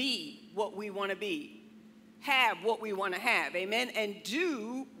we'll be what we want to be. Have what we want to have. Amen. And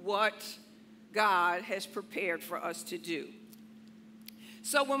do what God has prepared for us to do.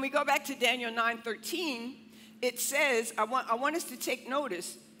 So when we go back to Daniel 9:13, it says, I want us to take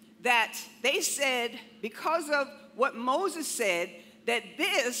notice that they said, because of what Moses said, that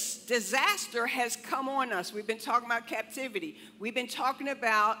this disaster has come on us. We've been talking about captivity. We've been talking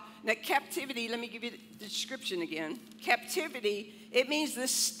about, now captivity, let me give you the description again. Captivity, it means the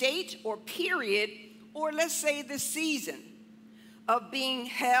state or period, or let's say the season of being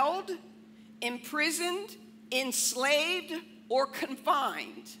held, imprisoned, enslaved, or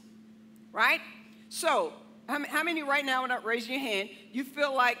confined, right? So, how many right now, without raising your hand, you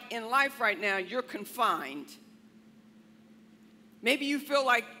feel like in life right now you're confined? Maybe you feel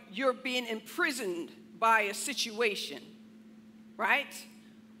like you're being imprisoned by a situation, right?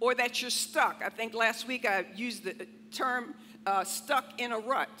 Or that you're stuck. I think last week I used the term stuck in a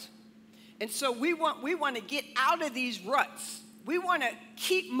rut. And so we want to get out of these ruts. We want to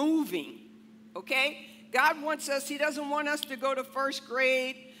keep moving, okay? God wants us, he doesn't want us to go to first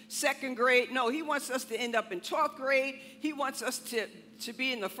grade, second grade. No, he wants us to end up in 12th grade. He wants us to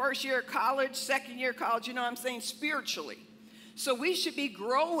be in the first year of college, second year of college, you know what I'm saying, spiritually. So we should be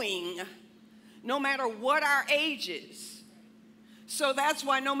growing no matter what our age is. So that's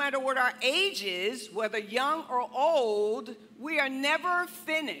why no matter what our age is, whether young or old, we are never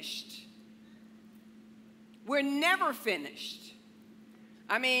finished. We're never finished.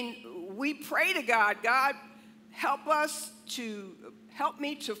 I mean, we pray to God, God, help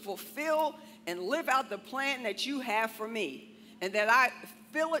me to fulfill and live out the plan that you have for me, and that I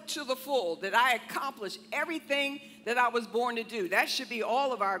fill it to the full, that I accomplish everything that I was born to do. That should be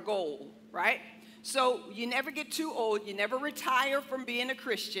all of our goal, right? So you never get too old. You never retire from being a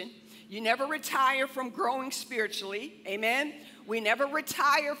Christian. You never retire from growing spiritually. Amen? We never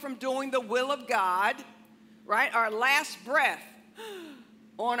retire from doing the will of God, right? Our last breath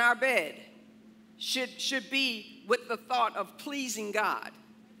on our bed should be with the thought of pleasing God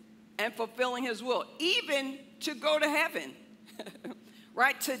and fulfilling his will, even to go to heaven,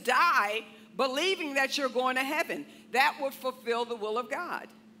 right? To die believing that you're going to heaven. That would fulfill the will of God,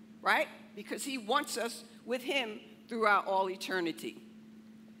 right? Because he wants us with him throughout all eternity.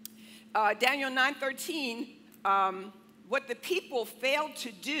 Daniel 9:13, what the people failed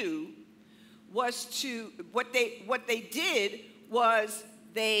to do was what they did was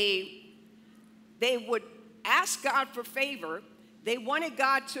they would ask God for favor. They wanted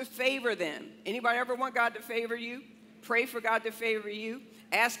God to favor them. Anybody ever want God to favor you? Pray for God to favor you.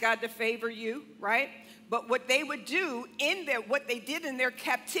 Ask God to favor you, right? But what they would do what they did in their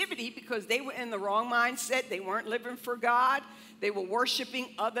captivity, because they were in the wrong mindset, they weren't living for God, they were worshiping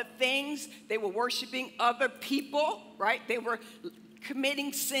other things, they were worshiping other people, right? They were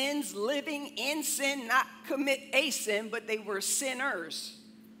committing sins, living in sin, not commit a sin, but they were sinners,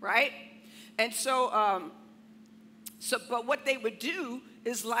 right? And but what they would do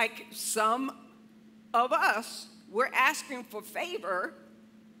is, like some of us, we're asking for favor,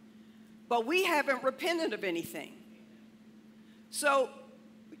 but we haven't repented of anything. So,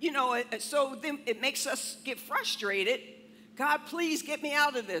 so then it makes us get frustrated. God, please get me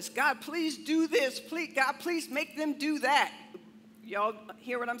out of this. God, please do this. Please, God, please make them do that. Y'all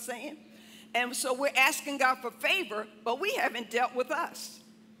hear what I'm saying? And so we're asking God for favor, but we haven't dealt with us.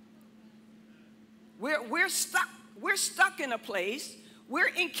 We're stuck. We're stuck in a place. We're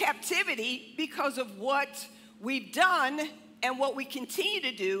in captivity because of what we've done and what we continue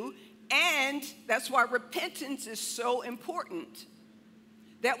to do. And that's why repentance is so important.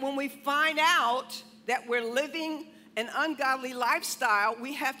 That when we find out that we're living an ungodly lifestyle,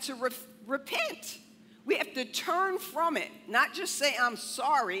 we have to repent. We have to turn from it. Not just say, I'm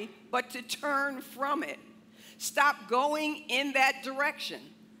sorry, but to turn from it. Stop going in that direction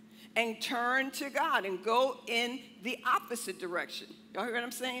and turn to God and go in the opposite direction. Y'all hear what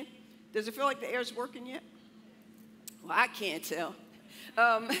I'm saying? Does it feel like the air's working yet? Well, I can't tell.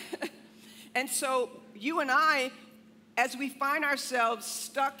 And so you and I, as we find ourselves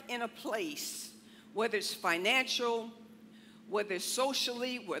stuck in a place, whether it's financial, whether it's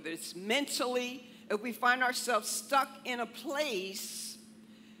socially, whether it's mentally, if we find ourselves stuck in a place,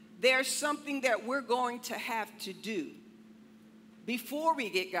 there's something that we're going to have to do before we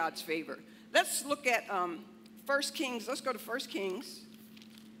get God's favor. Let's look at 1 Kings. Let's go to 1 Kings.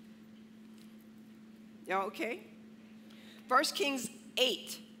 Y'all okay? 1 Kings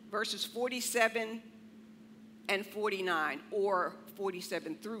 8, verses 47 and 49, or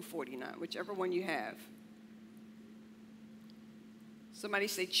 47 through 49, whichever one you have. Somebody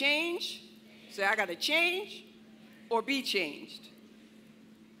say change. Say, I got to change or be changed.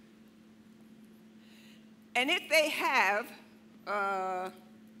 And if they have, well,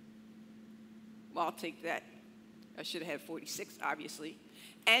 I'll take that. I should have had 46, obviously.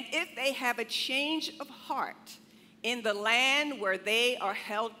 And if they have a change of heart in the land where they are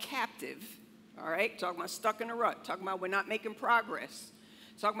held captive, all right, talking about stuck in a rut, talking about we're not making progress,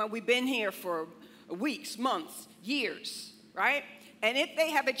 talking about we've been here for weeks, months, years, right? And if they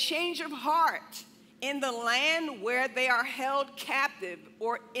have a change of heart in the land where they are held captive,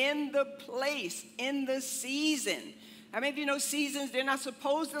 or in the place, in the season. How many of you know seasons, they're not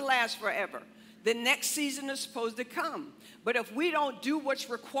supposed to last forever? The next season is supposed to come. But if we don't do what's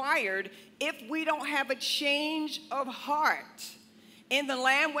required, if we don't have a change of heart in the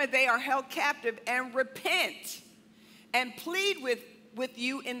land where they are held captive, and repent and plead with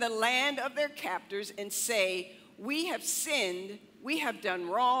you in the land of their captors and say, we have sinned, we have done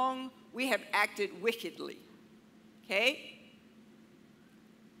wrong, we have acted wickedly. Okay?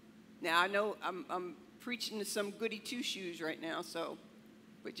 Now, I know I'm preaching to some goody two-shoes right now,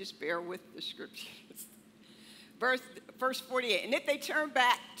 but just bear with the scriptures. Verse 48, and if they turn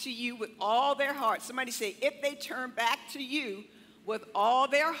back to you with all their heart, somebody say, if they turn back to you with all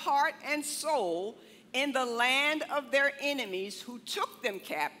their heart and soul in the land of their enemies who took them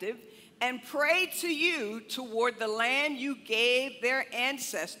captive, and pray to you toward the land you gave their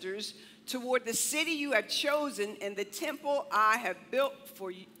ancestors, toward the city you have chosen, and the temple I have built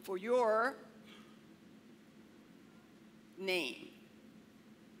for your name.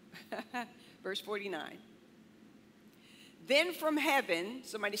 Verse 49. Then from heaven,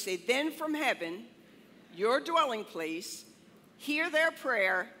 somebody say, then from heaven, your dwelling place, hear their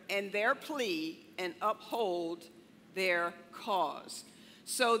prayer and their plea, and uphold their cause.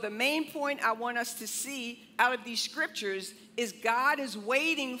 So the main point I want us to see out of these scriptures is God is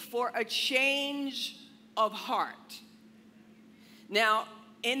waiting for a change of heart. Now,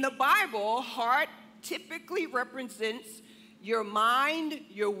 in the Bible, heart typically represents your mind,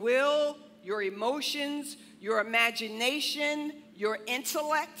 your will, your emotions, your imagination, your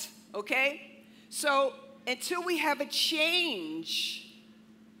intellect, okay? So until we have a change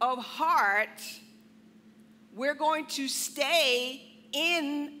of heart, we're going to stay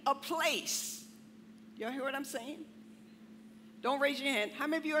in a place. Y'all hear what I'm saying? Don't raise your hand. How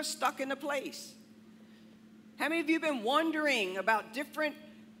many of you are stuck in a place? How many of you have been wondering about different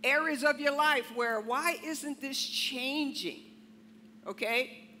areas of your life where, why isn't this changing?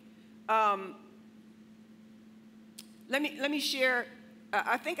 Okay? Let me share,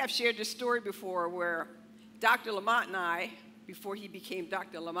 I think I've shared this story before where Dr. Lamont and I, before he became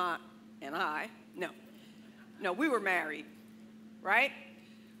Dr. Lamont and I, no, we were married. Right?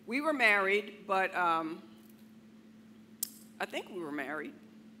 We were married, but I think we were married.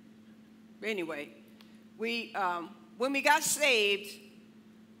 Anyway, when we got saved,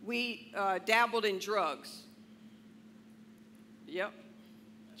 we dabbled in drugs. Yep,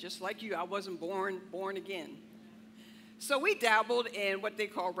 just like you, I wasn't born again. So we dabbled in what they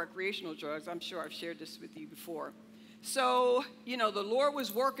call recreational drugs. I'm sure I've shared this with you before. So, you know, the Lord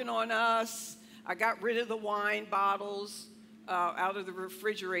was working on us. I got rid of the wine bottles out of the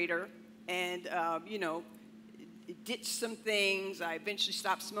refrigerator, and you know, ditched some things. I eventually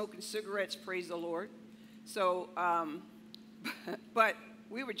stopped smoking cigarettes, praise the Lord. So, but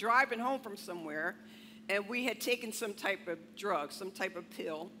we were driving home from somewhere, and we had taken some type of drug, some type of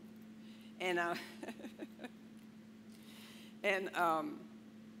pill, and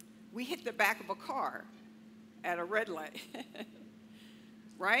we hit the back of a car at a red light,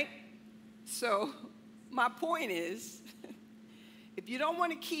 right? So my point is, if you don't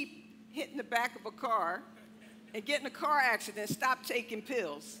want to keep hitting the back of a car and get in a car accident, stop taking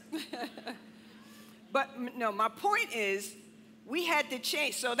pills. But no, my point is, we had to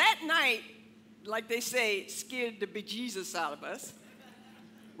change. So that night, like they say, scared the bejesus out of us,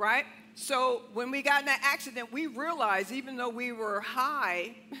 right? So when we got in that accident, we realized, even though we were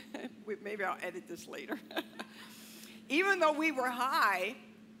high, maybe I'll edit this later. Even though we were high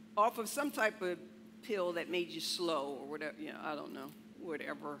off of some type of pill that made you slow or whatever, you know, I don't know,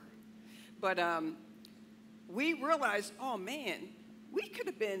 whatever. But we realized, oh man, we could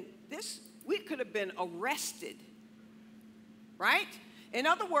have been arrested, right? In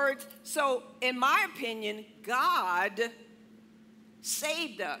other words, so in my opinion, God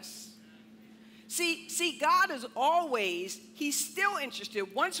saved us. See, God is always, he's still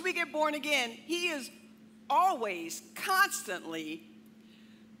interested. Once we get born again, he is always, constantly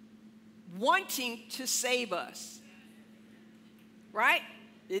wanting to save us, right?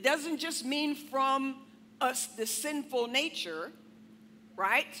 It doesn't just mean from us, the sinful nature,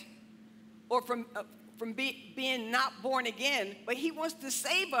 right? Or from being not born again, but he wants to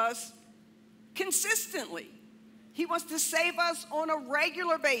save us consistently. He wants to save us on a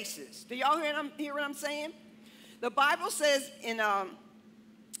regular basis. Do y'all hear what I'm saying? The Bible says in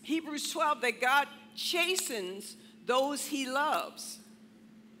Hebrews 12 that God chastens those he loves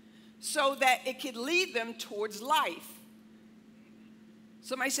so that it could lead them towards life.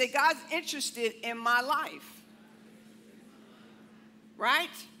 Somebody say, God's interested in my life. Right?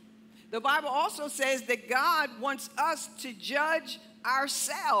 The Bible also says that God wants us to judge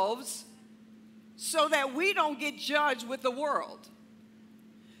ourselves so that we don't get judged with the world.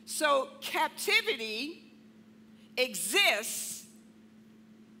 So captivity exists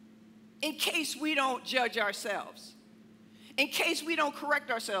in case we don't judge ourselves, in case we don't correct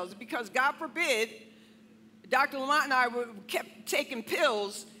ourselves, because God forbid, Dr. Lamont and I kept taking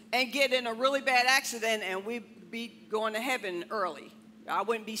pills and get in a really bad accident and we'd be going to heaven early. I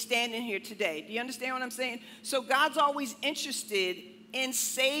wouldn't be standing here today. Do you understand what I'm saying? So God's always interested in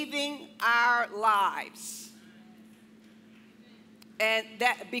saving our lives. And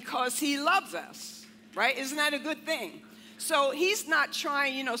that because he loves us, right? Isn't that a good thing? So he's not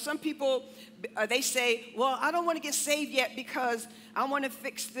trying, you know, some people, they say, well, I don't want to get saved yet because I want to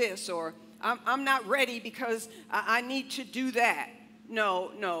fix this, or I'm not ready because I need to do that.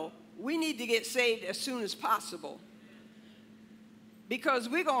 No, we need to get saved as soon as possible, because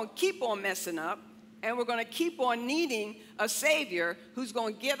we're going to keep on messing up, and we're going to keep on needing a Savior who's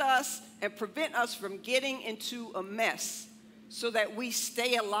going to get us and prevent us from getting into a mess so that we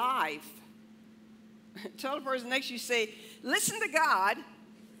stay alive. Tell the person next to you, say, listen to God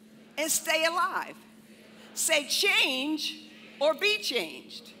and stay alive. Say, change or be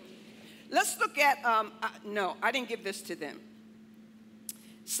changed. Let's look at, no, I didn't give this to them.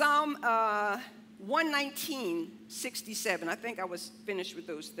 Psalm 119:67. I think I was finished with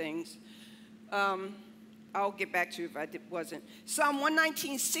those things. I'll get back to you if I wasn't. Psalm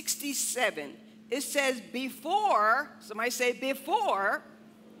 119:67. It says, before, somebody say, before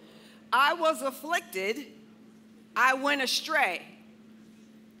I was afflicted, I went astray.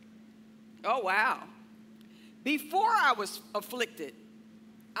 Oh, wow. Before I was afflicted,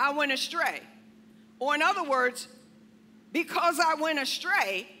 I went astray. Or in other words, because I went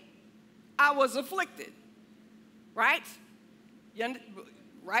astray, I was afflicted. Right?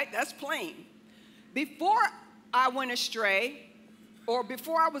 Right? That's plain. Before I went astray, or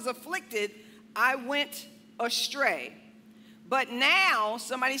before I was afflicted, I went astray. But now,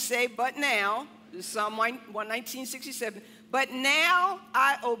 somebody say, but now, this is Psalm 119:67, but now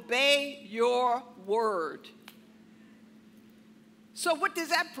I obey your word. So what does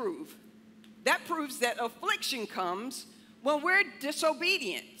that prove? That proves that affliction comes when we're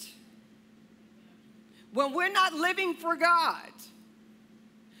disobedient, when we're not living for God,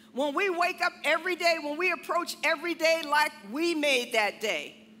 when we wake up every day, when we approach every day like we made that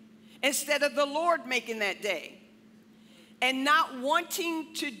day, instead of the Lord making that day, and not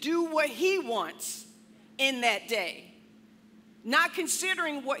wanting to do what he wants in that day, not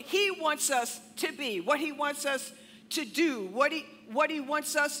considering what he wants us to be, what he wants us to do, what he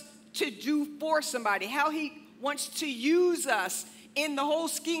wants us to do for somebody, how he wants to use us in the whole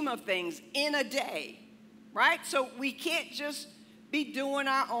scheme of things in a day, right? So we can't just be doing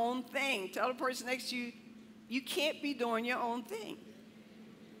our own thing. Tell the person next to you, you can't be doing your own thing.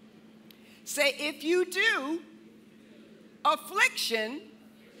 Say, if you do, affliction,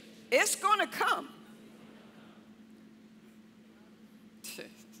 it's going to come.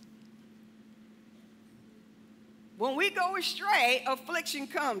 When we go astray, affliction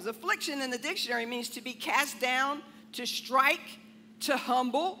comes. Affliction in the dictionary means to be cast down, to strike, to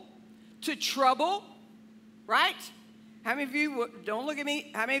humble, to trouble, right? How many of you, don't look at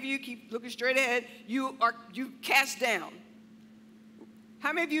me, how many of you keep looking straight ahead, you cast down?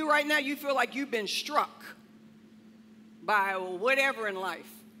 How many of you right now, you feel like you've been struck by whatever in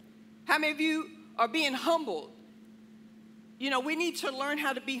life? How many of you are being humbled? You know, we need to learn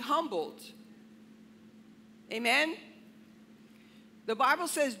how to be humbled. Amen? The Bible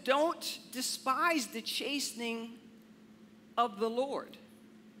says, don't despise the chastening of the Lord.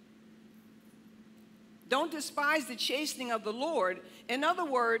 Don't despise the chastening of the Lord. In other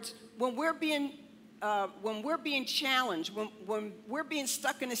words, when we're being challenged, when we're being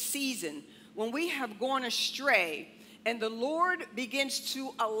stuck in a season, when we have gone astray, and the Lord begins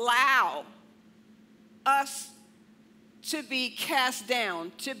to allow us to be cast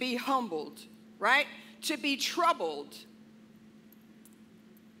down, to be humbled, right? To be troubled,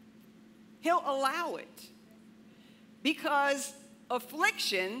 he'll allow it. Because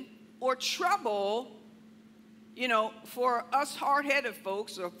affliction or trouble, you know, for us hard-headed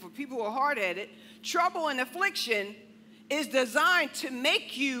folks, or for people who are hard-headed, trouble and affliction is designed to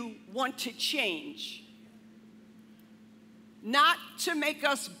make you want to change, not to make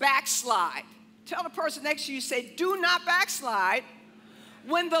us backslide. Tell the person next to you, say, do not backslide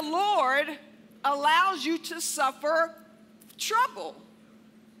when the Lord allows you to suffer trouble.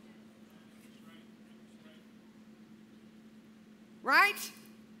 Right?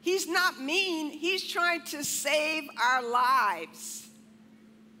 He's not mean. He's trying to save our lives.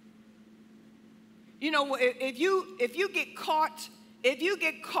 You know, if you get caught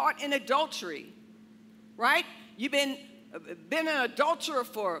in adultery, right? You've been an adulterer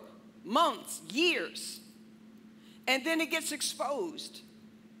for months, years, and then it gets exposed.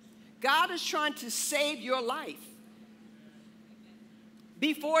 God is trying to save your life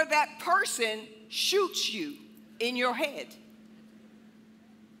before that person shoots you in your head,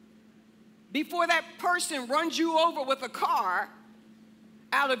 before that person runs you over with a car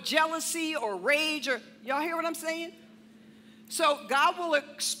out of jealousy or rage, or y'all hear what I'm saying? So God will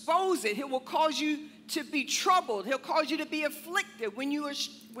expose it. He will cause you to be troubled. He'll cause you to be afflicted when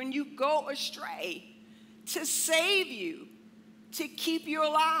you go astray, to save you, to keep you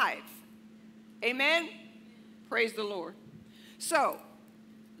alive. Amen? Praise the Lord. So,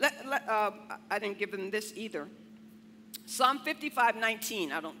 I didn't give them this either. Psalm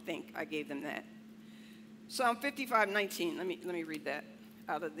 55:19. I don't think I gave them that. Psalm 55:19. Let me read that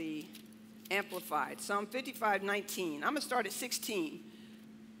out of the Amplified. Psalm 55:19. I'm going to start at 16.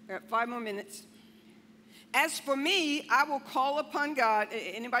 I got 5 more minutes. As for me, I will call upon God.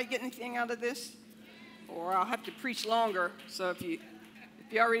 Anybody get anything out of this? Or I'll have to preach longer. So if you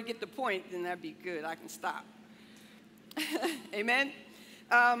already get the point, then that'd be good. I can stop. Amen.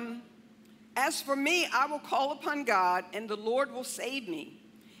 As for me, I will call upon God, and the Lord will save me.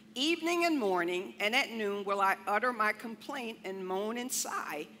 Evening and morning, and at noon will I utter my complaint and moan and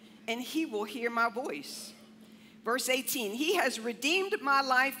sigh, and he will hear my voice. Verse 18, he has redeemed my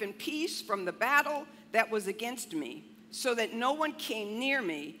life in peace from the battle that was against me, so that no one came near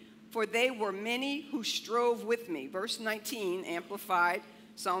me, for they were many who strove with me. Verse 19, Amplified,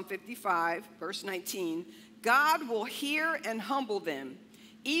 Psalm 55, verse 19, God will hear and humble them,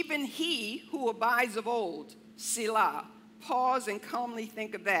 even he who abides of old. Selah. Pause and calmly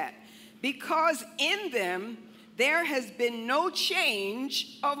think of that. Because in them there has been no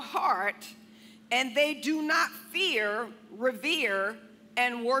change of heart, and they do not fear, revere,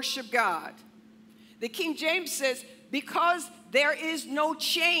 and worship God. The King James says, because there is no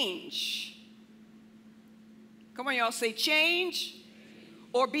change. Come on, y'all, say change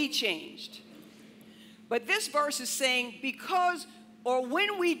or be changed. But this verse is saying because or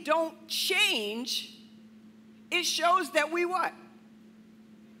when we don't change, it shows that we what?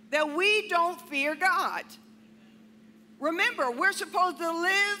 That we don't fear God. Remember, we're supposed to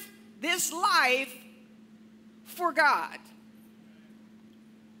live this life for God.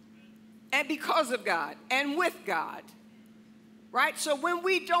 And because of God. And with God. Right? So when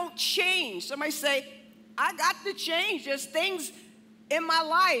we don't change, somebody say, I got to change. There's things in my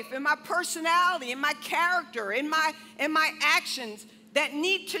life, in my personality, in my character, in my actions that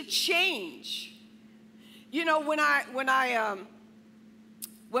need to change. You know, when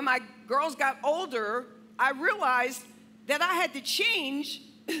my girls got older, I realized that I had to change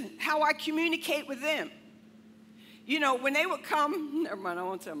how I communicate with them. You know, when they would come, never mind, I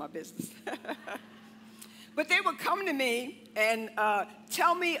won't tell my business. But they would come to me and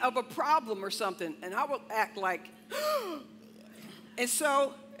tell me of a problem or something, and I would act like, and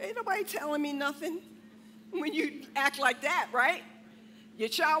so ain't nobody telling me nothing when you act like that, right? Your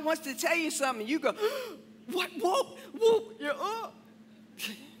child wants to tell you something, you go, what, whoa, whoa, you're up.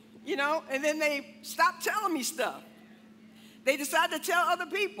 You know, and then they stop telling me stuff. They decide to tell other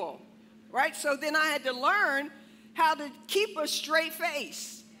people, right? So then I had to learn how to keep a straight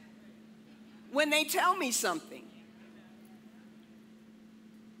face when they tell me something,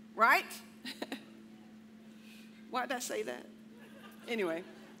 right? Why did I say that? Anyway,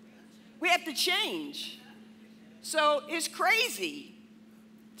 we have to change. So it's crazy.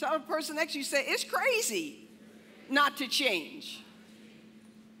 Tell the person next to you, say, it's crazy not to change.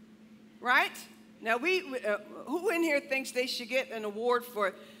 Right? Now, who in here thinks they should get an award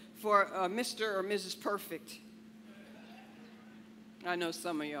for Mr. or Mrs. Perfect? I know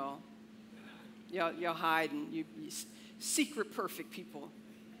some of y'all. Y'all hiding. You secret perfect people.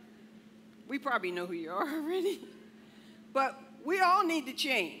 We probably know who you are already. But we all need to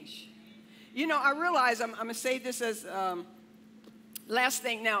change. You know, I realize I'm going to say this as last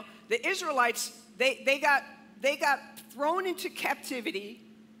thing. Now, the Israelites, they got thrown into captivity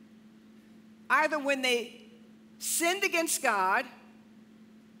either when they sinned against God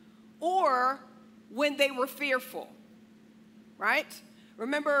or when they were fearful, right?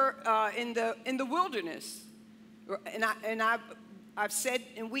 Remember in the wilderness, and I've said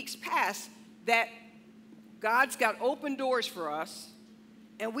in weeks past that God's got open doors for us,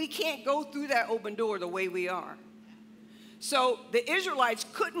 and we can't go through that open door the way we are. So the Israelites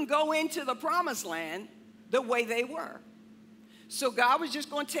couldn't go into the promised land the way they were. So God was just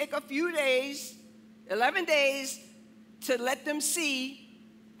going to take a few days, 11 days, to let them see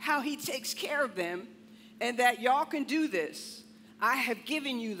how he takes care of them and that y'all can do this. I have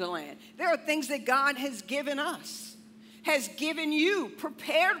given you the land. There are things that God has given us, has given you,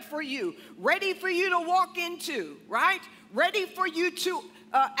 prepared for you, ready for you to walk into, right? Ready for you to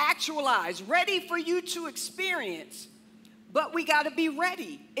actualize, ready for you to experience. But we got to be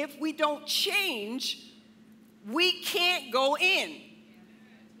ready. If we don't change, we can't go in.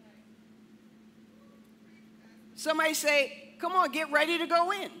 Somebody say, come on, get ready to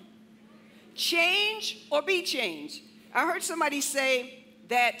go in. Change or be changed. I heard somebody say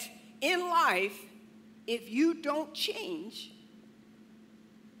that in life, if you don't change,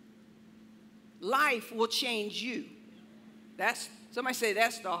 life will change you. Somebody say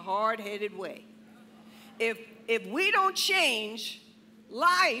that's the hard-headed way. If we don't change,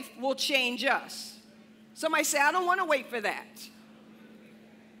 life will change us. Somebody say, I don't want to wait for that.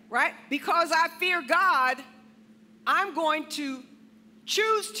 Right? Because I fear God, I'm going to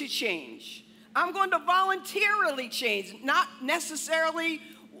choose to change. I'm going to voluntarily change, not necessarily,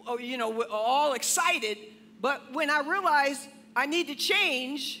 we're all excited, but when I realize I need to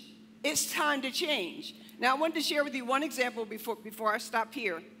change, it's time to change. Now, I wanted to share with you one example before I stop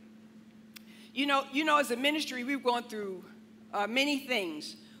here. You know, as a ministry, we've gone through many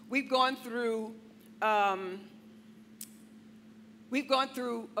things. We've gone through a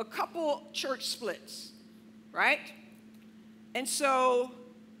couple church splits, right? And so,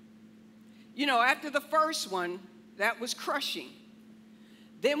 after the first one, that was crushing.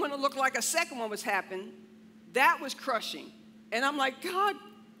 Then when it looked like a second one was happening, that was crushing. And I'm like, God,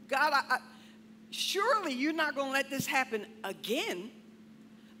 surely you're not going to let this happen again,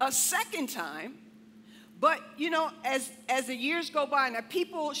 a second time. But, as the years go by, now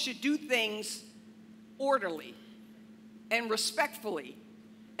people should do things orderly and respectfully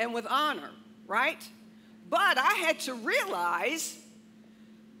and with honor, right? But I had to realize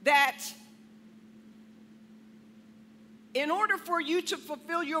that in order for you to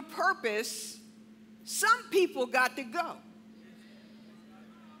fulfill your purpose, some people got to go.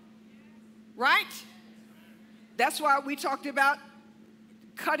 Right? That's why we talked about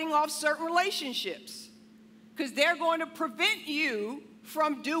cutting off certain relationships, because they're going to prevent you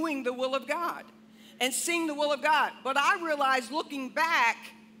from doing the will of God and seeing the will of God. But I realized looking back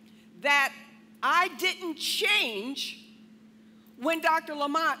that I didn't change when Dr.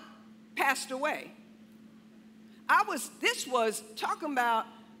 Lamont passed away. This was talking about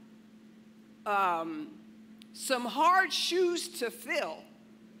some hard shoes to fill.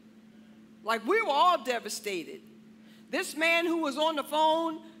 Like, we were all devastated. This man who was on the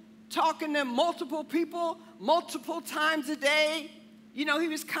phone talking to multiple people multiple times a day, he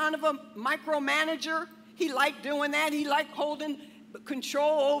was kind of a micromanager. He liked doing that. He liked holding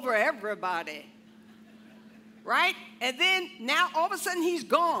control over everybody, right? And then now all of a sudden he's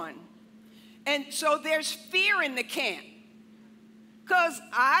gone. And so there's fear in the camp, because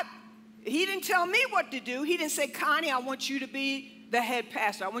he didn't tell me what to do. He didn't say, Connie, I want you to be the head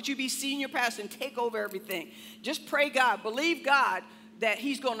pastor. I want you to be senior pastor and take over everything. Just pray God, believe God that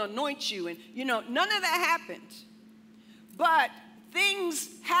he's going to anoint you. And, none of that happened. But things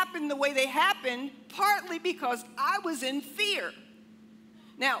happened the way they happened, partly because I was in fear.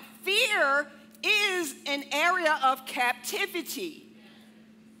 Now, fear is an area of captivity.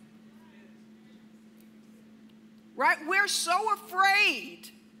 Right? We're so afraid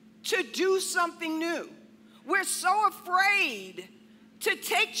to do something new. We're so afraid to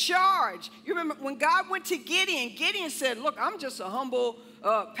take charge. You remember when God went to Gideon, Gideon said, look, I'm just a humble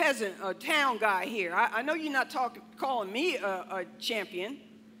peasant, a town guy here. I know you're not calling me a champion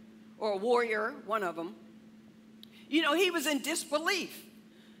or a warrior, one of them. He was in disbelief.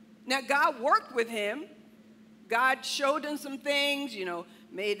 Now, God worked with him. God showed him some things,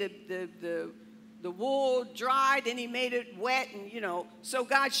 made the wool dry, then he made it wet, and, so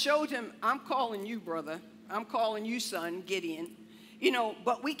God showed him, I'm calling you, brother. I'm calling you, son, Gideon.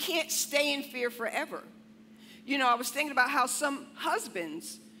 But we can't stay in fear forever. I was thinking about how some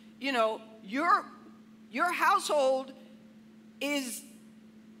husbands, your household is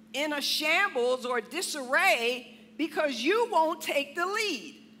in a shambles or disarray because you won't take the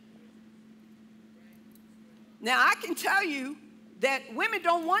lead. Now, I can tell you that women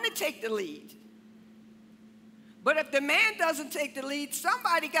don't want to take the lead. But if the man doesn't take the lead,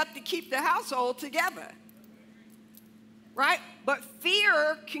 somebody got to keep the household together. Right? But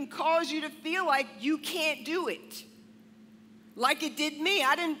fear can cause you to feel like you can't do it. Like it did me.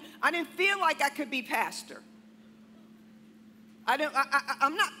 I didn't feel like I could be pastor.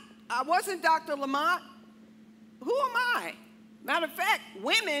 I wasn't Dr. Lamont. Who am I? Matter of fact,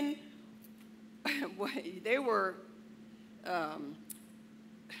 women, they were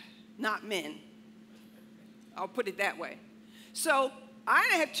not men. I'll put it that way. So I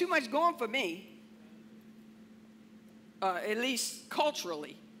didn't have too much going for me, at least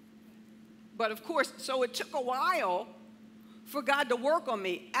culturally. But of course, so it took a while for God to work on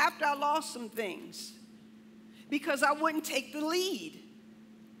me after I lost some things, because I wouldn't take the lead.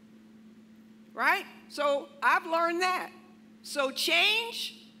 Right? So I've learned that. So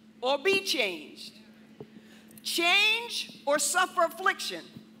change or be changed. Change or suffer affliction.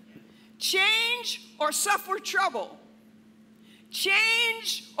 Change or suffer trouble.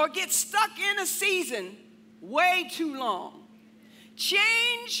 Change or get stuck in a season way too long.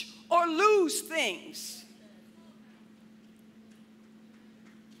 Change or lose things.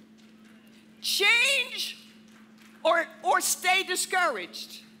 Change or stay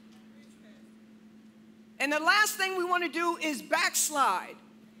discouraged. And the last thing we want to do is backslide.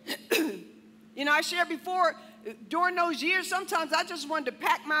 You know, I shared before, during those years, sometimes I just wanted to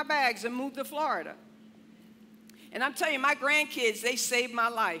pack my bags and move to Florida. And I'm telling you, my grandkids, they saved my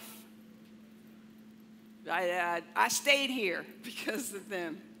life. I stayed here because of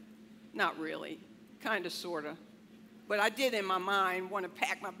them. Not really, kind of, sort of. But I did in my mind want to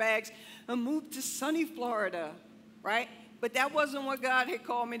pack my bags and move to sunny Florida, right? But that wasn't what God had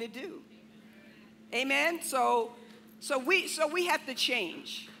called me to do. Amen? So we have to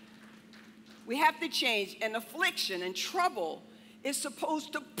change. We have to change. And affliction and trouble is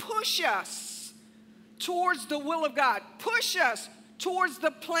supposed to push us towards the will of God, push us towards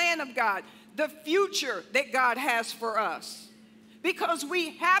the plan of God, the future that God has for us. Because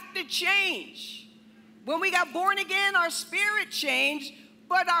we have to change. When we got born again, our spirit changed,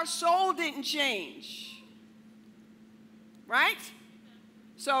 but our soul didn't change. Right?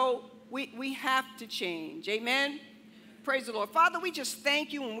 So we have to change. Amen? Praise the Lord. Father, we just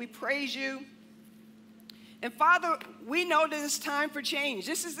thank you and we praise you. And Father, we know that it's time for change.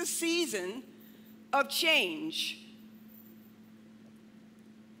 This is the season of change.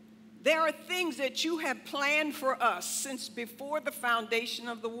 There are things that you have planned for us since before the foundation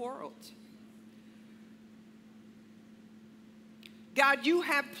of the world. God, you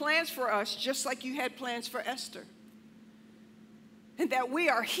have plans for us just like you had plans for Esther. And that we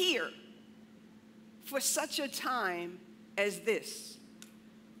are here for such a time as this.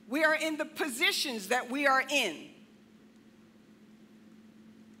 We are in the positions that we are in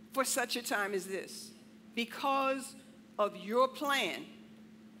for such a time as this because of your plan.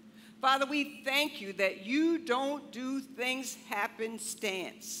 Father, we thank you that you don't do things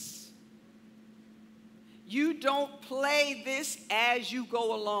happenstance. You don't play this as you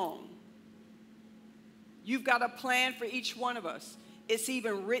go along. You've got a plan for each one of us. It's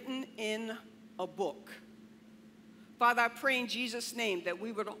even written in a book. Father, I pray in Jesus' name that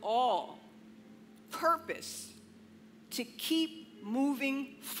we would all purpose to keep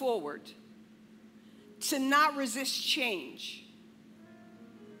moving forward, to not resist change,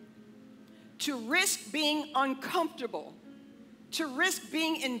 to risk being uncomfortable, to risk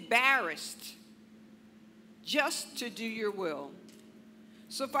being embarrassed, just to do your will.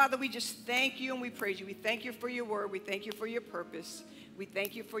 So, Father, we just thank you and we praise you. We thank you for your word. We thank you for your purpose. We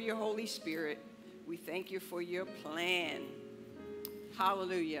thank you for your Holy Spirit. We thank you for your plan.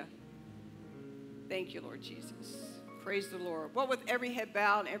 Hallelujah. Thank you, Lord Jesus. Praise the Lord. Well, with every head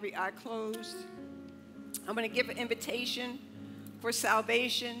bowed and every eye closed, I'm going to give an invitation for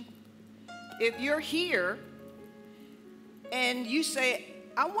salvation. If you're here and you say,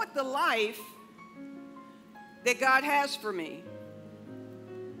 I want the life that God has for me,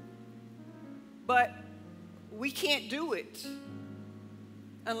 but we can't do it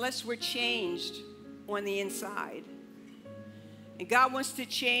unless we're changed on the inside. And God wants to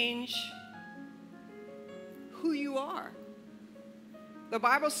change who you are. The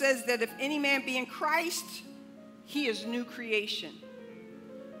Bible says that if any man be in Christ, he is new creation.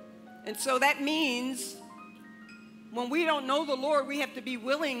 And so that means when we don't know the Lord, we have to be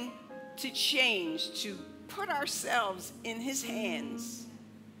willing to change, to put ourselves in his hands,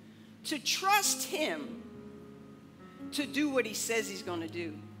 to trust him to do what he says he's going to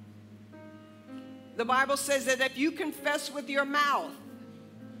do. The Bible says that if you confess with your mouth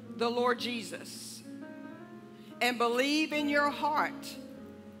the Lord Jesus and believe in your heart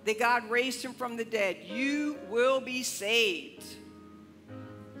that God raised him from the dead, you will be saved.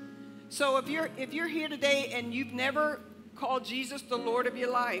 So if you're here today and you've never called Jesus the Lord of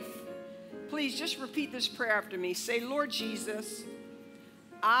your life, please just repeat this prayer after me. Say, Lord Jesus,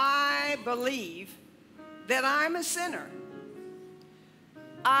 I believe that I'm a sinner.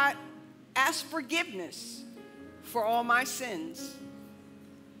 I ask forgiveness for all my sins.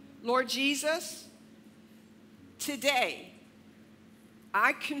 Lord Jesus, today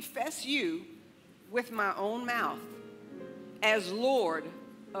I confess you with my own mouth as Lord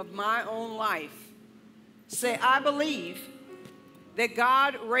of my own life. Say, I believe that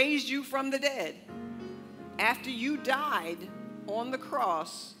God raised you from the dead after you died on the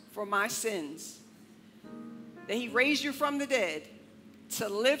cross for my sins. That he raised you from the dead to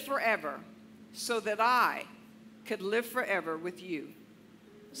live forever so that I could live forever with you.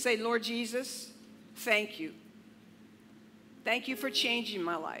 Say, Lord Jesus, thank you. Thank you for changing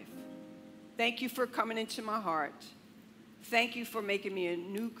my life. Thank you for coming into my heart. Thank you for making me a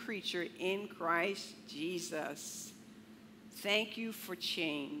new creature in Christ Jesus. Thank you for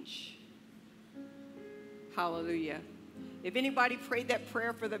change. Hallelujah. If anybody prayed that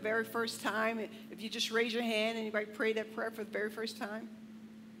prayer for the very first time, if you just raise your hand, anybody prayed that prayer for the very first time?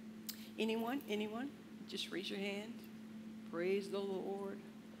 Anyone? Anyone? Just raise your hand. Praise the Lord.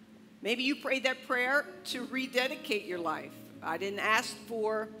 Maybe you prayed that prayer to rededicate your life. I didn't ask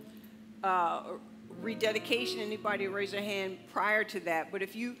for rededication. Anybody raise their hand prior to that? But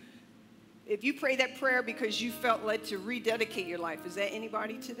if you prayed that prayer because you felt led to rededicate your life, is that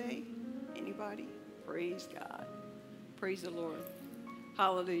anybody today? Anybody? Praise God. Praise the Lord.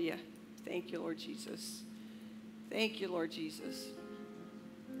 Hallelujah. Thank you, Lord Jesus. Thank you, Lord Jesus.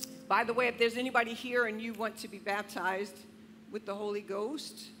 By the way, if there's anybody here and you want to be baptized with the Holy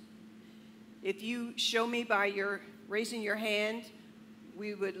Ghost, if you show me by your raising your hand,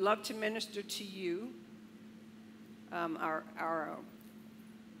 we would love to minister to you. Our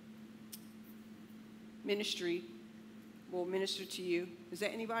ministry will minister to you. Is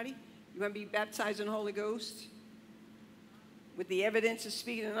that anybody? You want to be baptized in the Holy Ghost? With the evidence of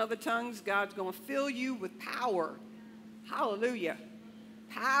speaking in other tongues, God's going to fill you with power. Hallelujah.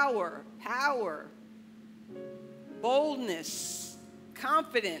 Power, power, boldness,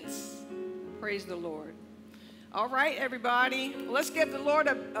 confidence. Praise the Lord. All right, everybody. Let's give the Lord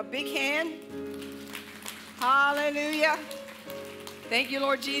a big hand. Hallelujah. Thank you,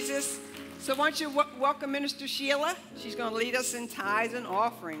 Lord Jesus. So why don't you welcome Minister Sheila. She's going to lead us in tithes and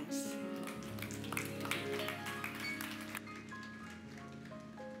offerings.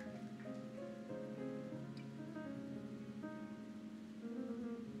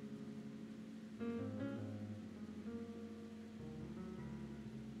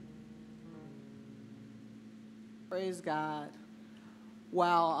 Praise God.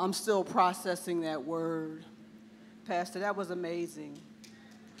 Wow, I'm still processing that word. Pastor, that was amazing.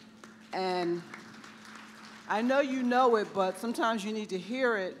 And I know you know it, but sometimes you need to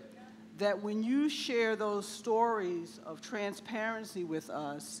hear it, that when you share those stories of transparency with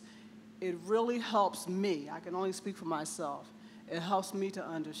us, it really helps me. I can only speak for myself. It helps me to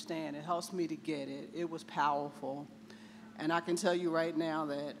understand. It helps me to get it. It was powerful. And I can tell you right now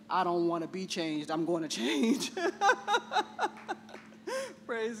that I don't want to be changed. I'm going to change.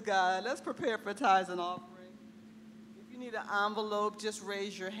 Praise God. Let's prepare for tithes and offering. If you need an envelope, just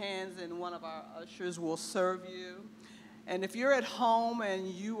raise your hands and one of our ushers will serve you. And if you're at home and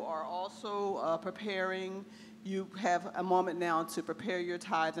you are also preparing, you have a moment now to prepare your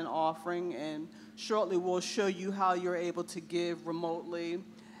tithes and offering. And shortly we'll show you how you're able to give remotely.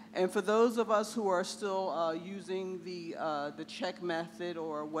 And for those of us who are still using the check method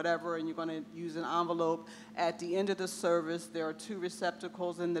or whatever, and you're going to use an envelope, at the end of the service, there are 2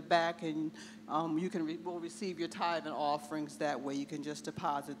 receptacles in the back, and we'll receive your tithe and offerings that way. You can just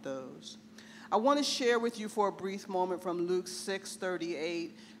deposit those. I want to share with you for a brief moment from Luke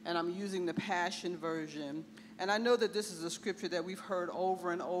 6:38, and I'm using the Passion Version. And I know that this is a scripture that we've heard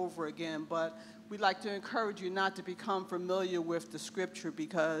over and over again, but we'd like to encourage you not to become familiar with the scripture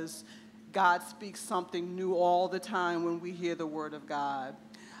because God speaks something new all the time when we hear the word of God.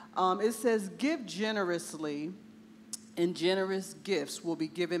 It says, "Give generously, and generous gifts will be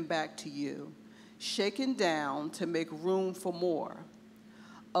given back to you, shaken down to make room for more.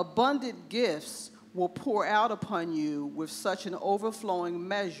 Abundant gifts will pour out upon you with such an overflowing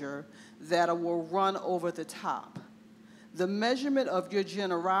measure that it will run over the top. The measurement of your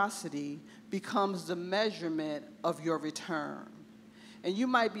generosity becomes the measurement of your return." And you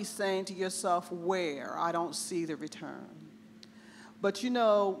might be saying to yourself, where? I don't see the return. But you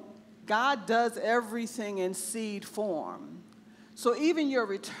know, God does everything in seed form. So even your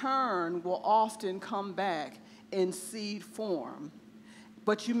return will often come back in seed form.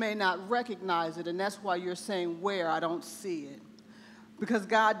 But you may not recognize it, and that's why you're saying, where? I don't see it. Because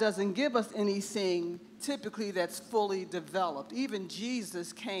God doesn't give us anything typically that's fully developed. Even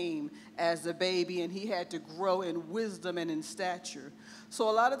Jesus came as a baby, and he had to grow in wisdom and in stature. So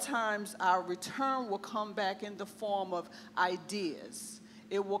a lot of times our return will come back in the form of ideas.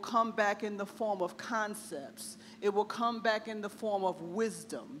 It will come back in the form of concepts. It will come back in the form of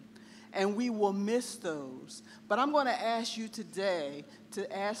wisdom. And we will miss those. But I'm going to ask you today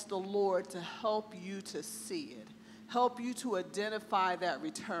to ask the Lord to help you to see it. Help you to identify that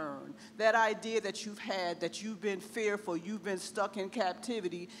return, that idea that you've had, that you've been fearful, you've been stuck in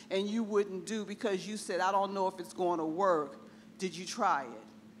captivity, and you wouldn't do because you said, I don't know if it's going to work. Did you try it?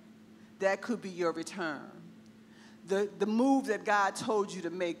 That could be your return. The move that God told you to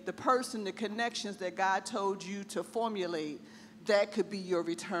make, the person, the connections that God told you to formulate, that could be your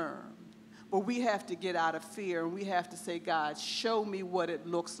return. But we have to get out of fear, and we have to say, God, show me what it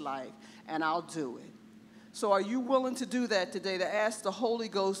looks like, and I'll do it. So are you willing to do that today, to ask the Holy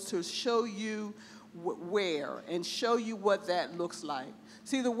Ghost to show you where and show you what that looks like?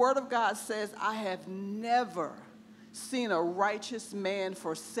 See, the Word of God says, I have never seen a righteous man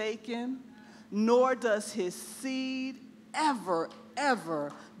forsaken, nor does his seed ever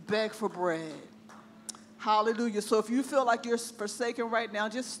beg for bread. Hallelujah. So if you feel like you're forsaken right now,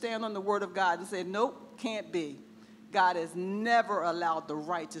 just stand on the Word of God and say, nope, can't be. God has never allowed the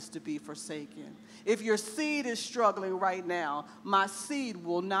righteous to be forsaken. If your seed is struggling right now, my seed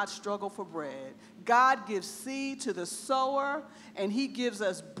will not struggle for bread. God gives seed to the sower, and he gives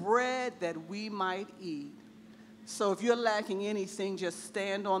us bread that we might eat. So if you're lacking anything, just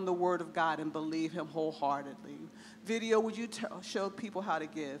stand on the Word of God and believe him wholeheartedly. Video, would you show people how to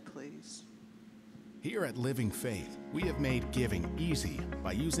give, please? Here at Living Faith, we have made giving easy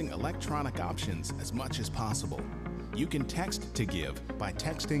by using electronic options as much as possible. You can text to give by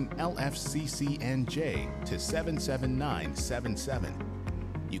texting LFCCNJ to 77977.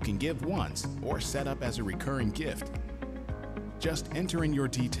 You can give once or set up as a recurring gift. Just enter in your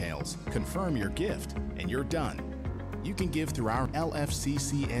details, confirm your gift, and you're done. You can give through our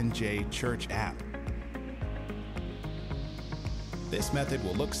LFCCNJ Church app. This method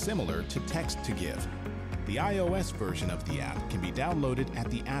will look similar to text to give. The iOS version of the app can be downloaded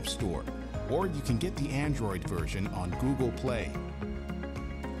at the App Store, or you can get the Android version on Google Play.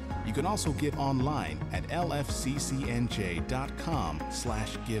 You can also give online at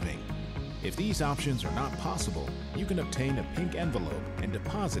lfccnj.com/giving. If these options are not possible, you can obtain a pink envelope and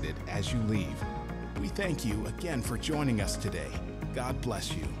deposit it as you leave. We thank you again for joining us today. God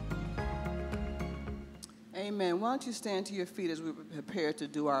bless you. Amen. Why don't you stand to your feet as we prepare to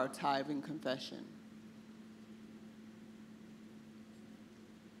do our tithing confession.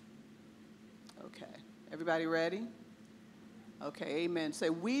 Okay. Everybody ready? Okay, amen. Say,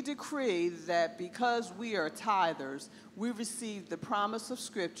 we decree that because we are tithers, we receive the promise of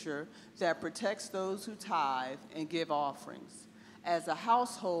Scripture that protects those who tithe and give offerings. As a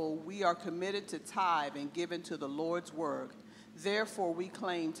household, we are committed to tithe and give into the Lord's work. Therefore, we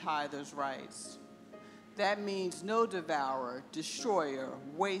claim tithers' rights. That means no devourer, destroyer,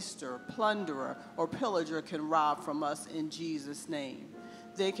 waster, plunderer, or pillager can rob from us in Jesus' name.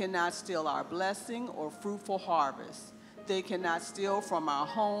 They cannot steal our blessing or fruitful harvest. They cannot steal from our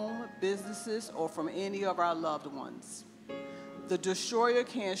home, businesses, or from any of our loved ones. The destroyer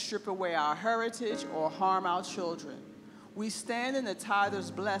can't strip away our heritage or harm our children. We stand in the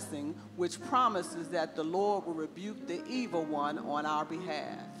tither's blessing, which promises that the Lord will rebuke the evil one on our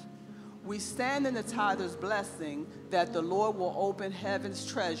behalf. We stand in the tither's blessing that the Lord will open heaven's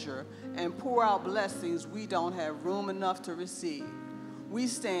treasure and pour out blessings we don't have room enough to receive. We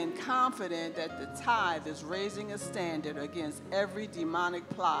stand confident that the tithe is raising a standard against every demonic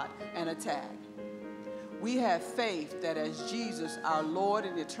plot and attack. We have faith that as Jesus, our Lord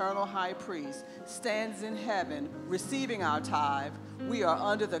and eternal high priest, stands in heaven receiving our tithe, we are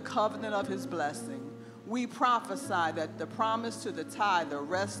under the covenant of his blessing. We prophesy that the promise to the tither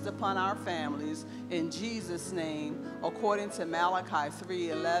rests upon our families in Jesus' name, according to Malachi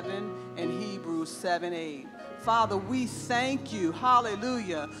 3:11 and Hebrews 7:8. Father, we thank you.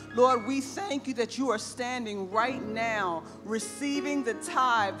 Hallelujah. Lord, we thank you that you are standing right now receiving the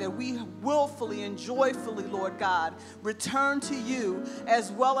tithe that we willfully and joyfully, Lord God, return to you,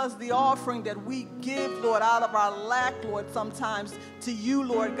 as well as the offering that we give, Lord, out of our lack, Lord, sometimes to you,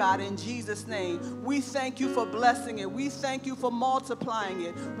 Lord God, in Jesus' name. We thank you for blessing it. We thank you for multiplying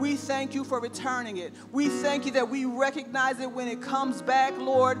it. We thank you for returning it. We thank you that we recognize it when it comes back,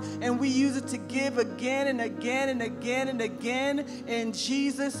 Lord, and we use it to give again and again and again and again. In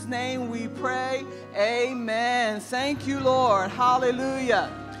Jesus' name we pray. Amen. Thank you, Lord. Hallelujah.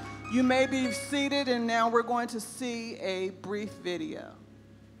 You may be seated, and now we're going to see a brief video.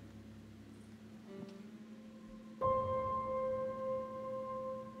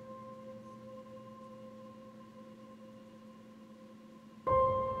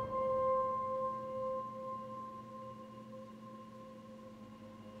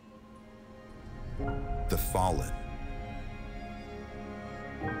 The fallen,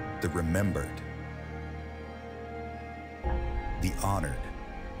 the remembered, the honored,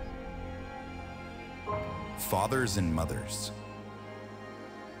 fathers and mothers,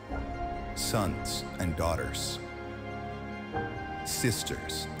 sons and daughters,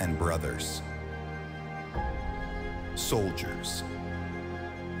 sisters and brothers, soldiers,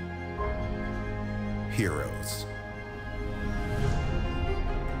 heroes.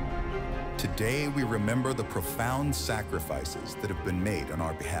 Today, we remember the profound sacrifices that have been made on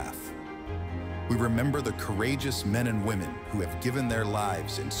our behalf. We remember the courageous men and women who have given their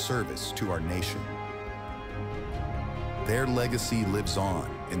lives in service to our nation. Their legacy lives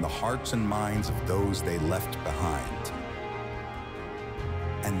on in the hearts and minds of those they left behind.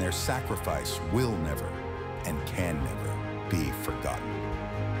 And their sacrifice will never and can never be forgotten.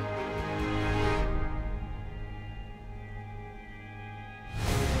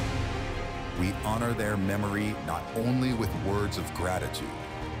 We honor their memory not only with words of gratitude,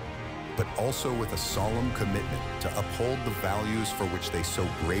 but also with a solemn commitment to uphold the values for which they so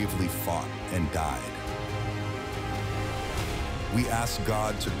bravely fought and died. We ask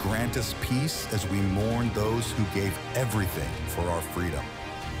God to grant us peace as we mourn those who gave everything for our freedom.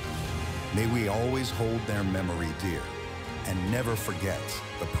 May we always hold their memory dear and never forget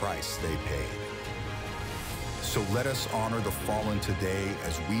the price they paid. So let us honor the fallen today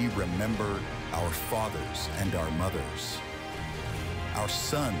as we remember our fathers and our mothers, our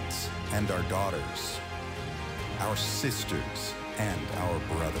sons and our daughters, our sisters and our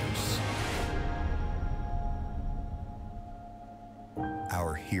brothers,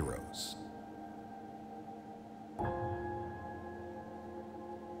 our heroes.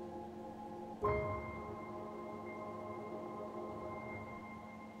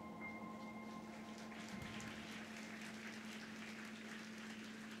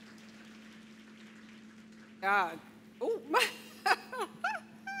 God. Oh, my.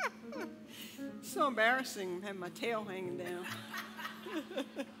 So embarrassing, have my tail hanging down.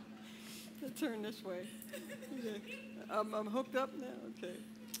 I'll turn this way. Okay. I'm hooked up now? Okay.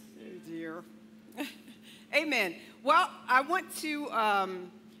 Oh, dear. Amen. Well, I want to,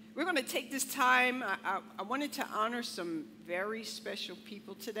 we're going to take this time. I wanted to honor some very special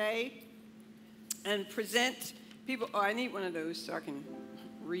people today and present people. Oh, I need one of those so I can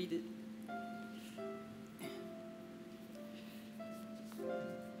read it.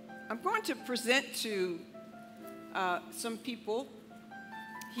 I'm going to present to some people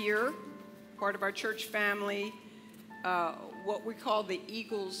here, part of our church family, what we call the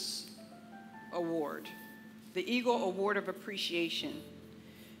Eagles Award, the Eagle Award of Appreciation.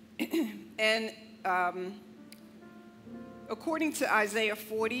 And according to Isaiah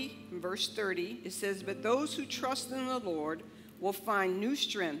 40, verse 30, it says, "But those who trust in the Lord will find new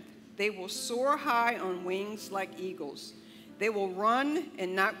strength. They will soar high on wings like eagles. They will run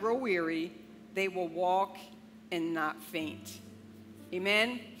and not grow weary. They will walk and not faint."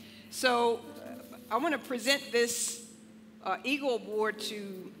 Amen. So I want to present this Eagle Award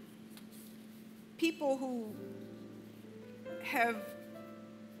to people who have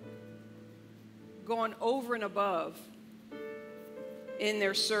gone over and above in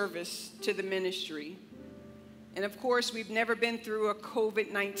their service to the ministry. And of course, we've never been through a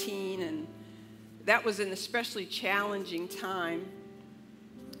COVID-19, and that was an especially challenging time.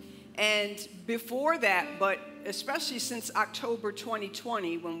 And before that, but especially since October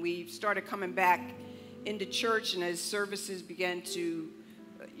 2020, when we started coming back into church and as services began to,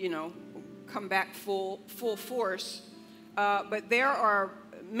 come back full force. But there are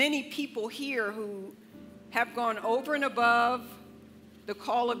many people here who have gone over and above the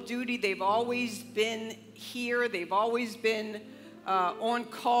call of duty. They've always been here. They've always been on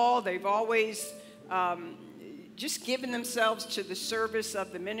call. They've always just given themselves to the service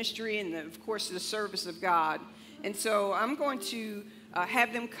of the ministry and, of course, the service of God. And so I'm going to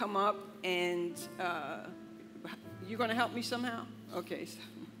have them come up, and you're going to help me somehow? Okay, so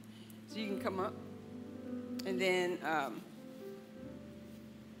you can come up. And then,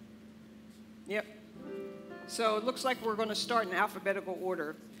 yep. So it looks like we're going to start in alphabetical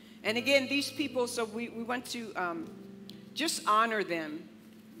order. And again, these people, so we want to just honor them,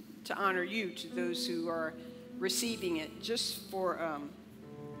 to honor you, to those who are receiving it, just for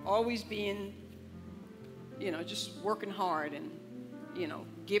always being, just working hard and,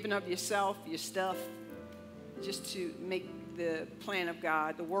 giving of yourself, your stuff, just to make the plan of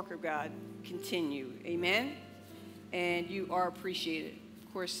God, the work of God continue. Amen? And you are appreciated.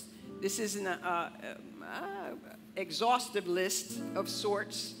 Of course, this isn't an exhaustive list of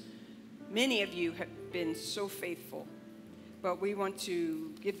sorts. Many of you have been so faithful. But we want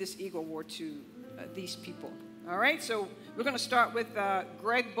to give this Eagle Award to these people. All right, so we're going to start with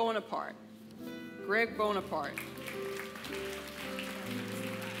Greg Bonaparte. Greg Bonaparte.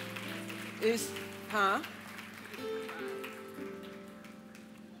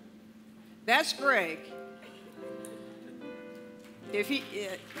 That's Greg. If he...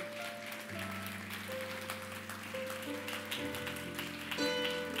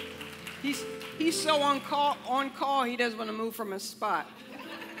 He's so on call, he doesn't want to move from his spot.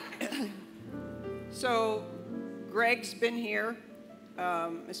 So Greg's been here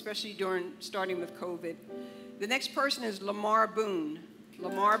especially starting with COVID. The next person is Lamar Boone.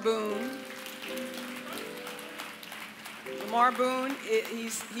 Lamar Boone. Lamar Boone,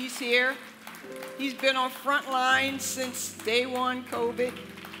 he's here. He's been on front lines since day one, COVID.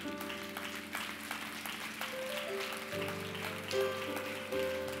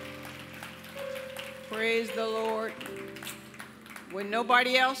 Praise the Lord. When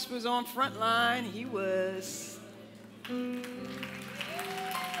nobody else was on front line, he was.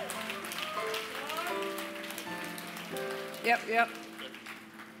 Yep.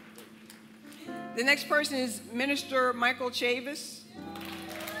 The next person is Minister Michael Chavis.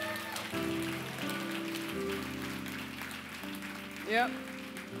 Yep.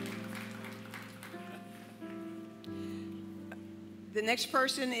 The next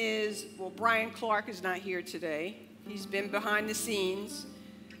person is, well, Brian Clark is not here today. He's been behind the scenes.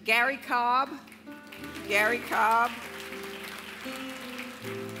 Gary Cobb. Gary Cobb.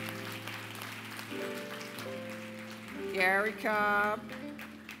 Gary Cobb.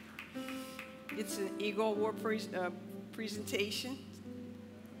 It's an Eagle Award presentation.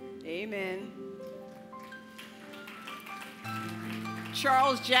 Amen.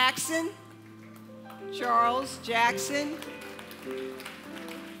 Charles Jackson. Charles Jackson.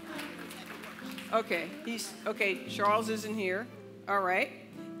 Okay, Charles isn't here. All right.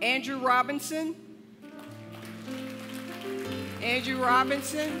 Andrew Robinson. Andrew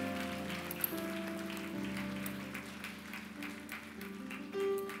Robinson.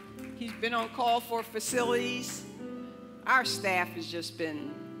 He's been on call for facilities. Our staff has just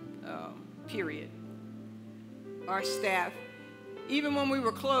been, period. Our staff, even when we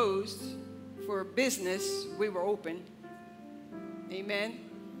were closed for business, we were open. Amen.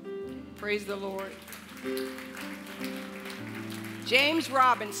 Praise the Lord. James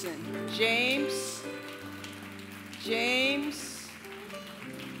Robinson. James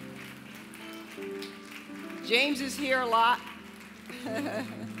is here a lot.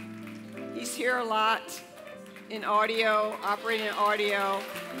 He's here a lot in audio, operating in audio.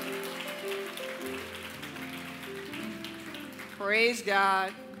 Praise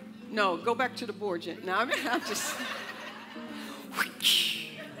God. No, go back to the board, Jen. No, I'm just.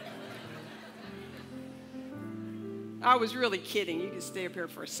 I was really kidding. You can stay up here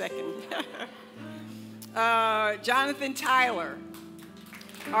for a second. Jonathan Tyler.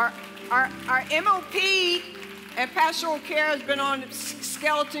 Our MOP and pastoral care has been on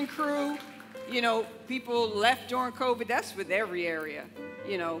skeleton crew. You know, people left during COVID. That's with every area.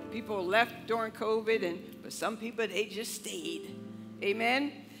 You know, people left during COVID, but some people, they just stayed.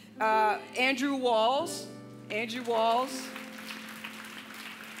 Amen. Andrew Walls. Andrew Walls.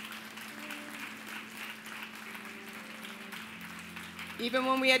 Even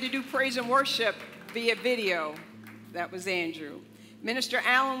when we had to do praise and worship via video, that was Andrew. Minister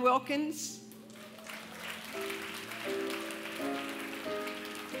Alan Wilkins.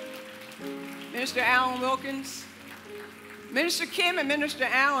 Minister Alan Wilkins. Minister Kim and Minister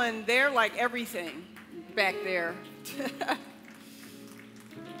Alan, they're like everything back there.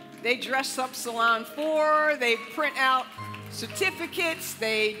 They dress up Salon 4, they print out certificates,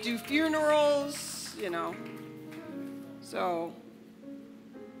 they do funerals, you know. So,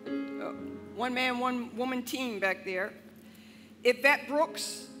 one man, one woman team back there. Yvette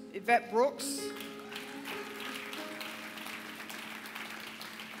Brooks.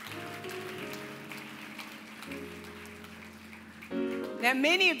 Now,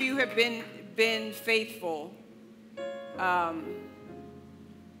 many of you have been faithful.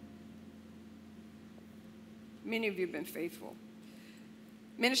 Many of you have been faithful.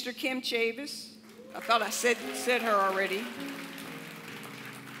 Minister Kim Chavis. I thought I said her already.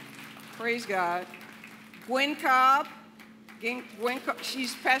 Praise God. Gwen Cobb.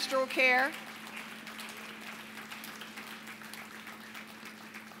 She's pastoral care.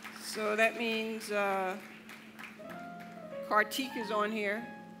 So that means Kartik is on here.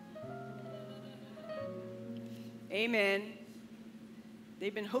 Amen.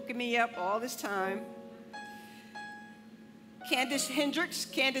 They've been hooking me up all this time. Candace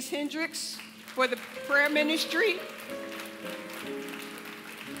Hendricks for the prayer ministry.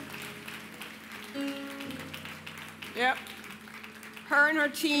 Yep. Her and her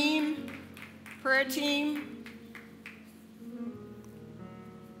team, prayer team.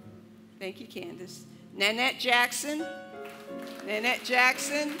 Thank you, Candace. Nanette Jackson.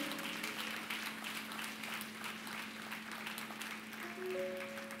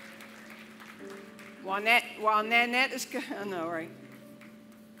 While Nanette is, I know, right?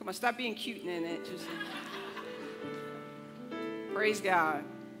 Come on, stop being cute, Nanette. Just praise God.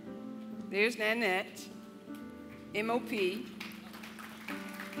 There's Nanette, MOP.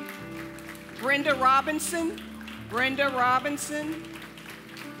 Brenda Robinson. Brenda Robinson.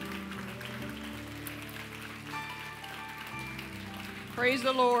 Praise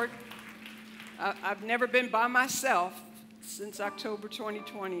the Lord. I've never been by myself since October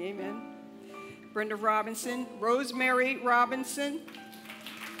 2020. Amen. Brenda Robinson. Rosemary Robinson.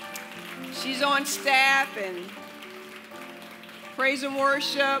 She's on staff and praise and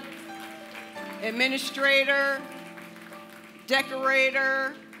worship, administrator,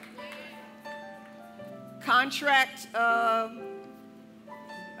 decorator, contract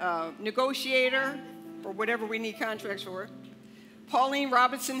negotiator, or whatever we need contracts for. Pauline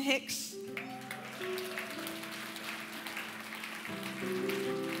Robinson Hicks.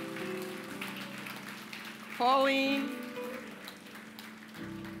 Pauline.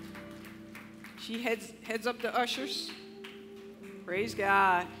 She heads up the ushers. Praise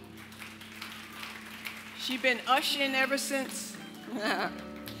God. She's been ushering ever since.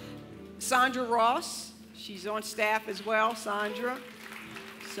 Sandra Ross. She's on staff as well. Sandra.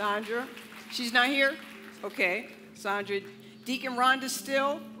 She's not here? Okay. Sandra. Deacon Rhonda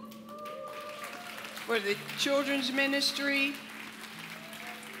Still for the children's ministry.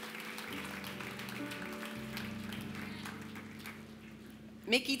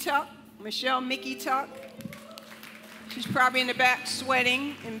 Mickey Tuck. Michelle Mickey Tuck. She's probably in the back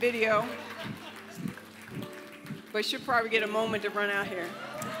sweating in video. But she'll probably get a moment to run out here.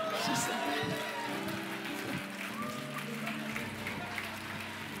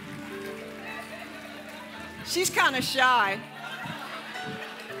 She's kind of shy.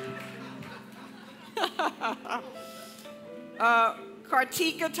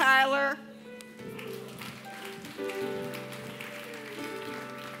 Kartika Tyler.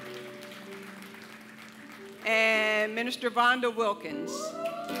 And Minister Vonda Wilkins.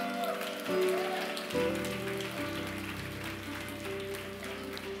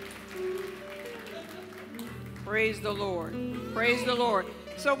 Praise the Lord. Praise the Lord.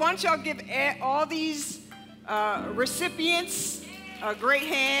 So why don't y'all give all these recipients a great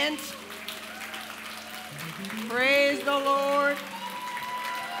hand. Praise the Lord.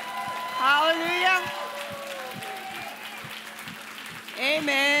 Hallelujah.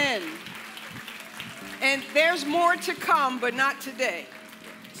 Amen. And there's more to come, but not today.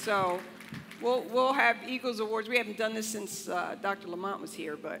 So we'll have Eagles Awards. We haven't done this since Dr. Lamont was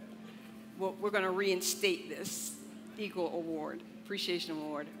here, but we're going to reinstate this Eagle Award, Appreciation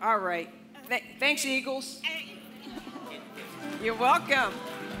Award. All right. Thanks, Eagles. You're welcome.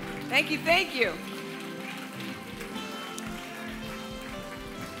 Thank you, thank you.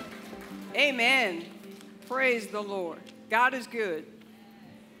 Amen. Praise the Lord. God is good.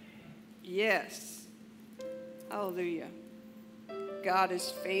 Yes. Hallelujah. God is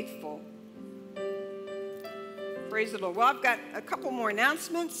faithful. Praise the Lord. Well, I've got a couple more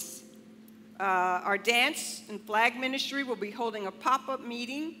announcements. Our dance and flag ministry will be holding a pop-up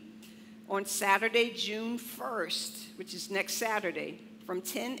meeting on Saturday, June 1st, which is next Saturday, from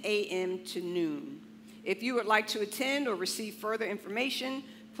 10 a.m. to noon. If you would like to attend or receive further information,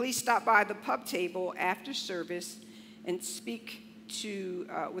 please stop by the pub table after service and speak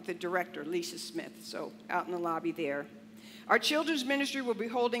with the director, Lisa Smith, so out in the lobby there. Our children's ministry will be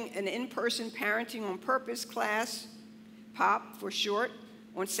holding an in-person Parenting on Purpose class, POP for short,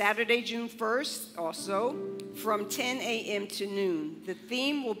 on Saturday, June 1st, also, from 10 a.m. to noon. The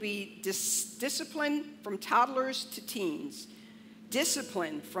theme will be discipline from toddlers to teens.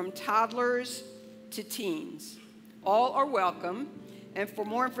 Discipline from toddlers to teens. All are welcome. And for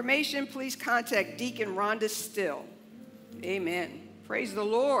more information, please contact Deacon Rhonda Still. Amen. Praise the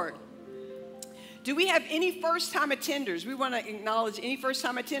Lord. Do we have any first-time attenders? We want to acknowledge any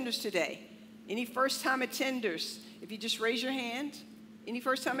first-time attenders today. Any first-time attenders? If you just raise your hand. Any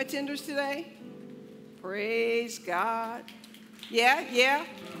first-time attenders today? Praise God. Yeah.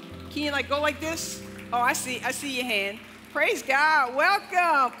 Can you go like this? Oh, I see your hand. Praise God.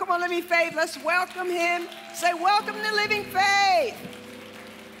 Welcome. Come on, Living Faith. Let's welcome him. Say, welcome to Living Faith.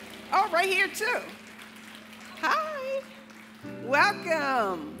 Oh, right here too. Hi.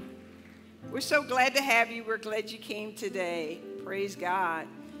 Welcome. We're so glad to have you. We're glad you came today. Praise God.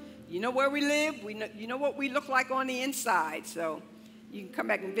 You know where we live. You know what we look like on the inside. So you can come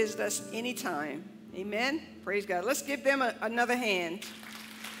back and visit us anytime. Amen. Praise God. Let's give them another hand.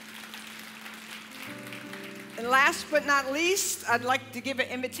 And last but not least, I'd like to give an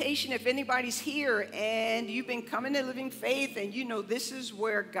invitation if anybody's here and you've been coming to Living Faith and you know this is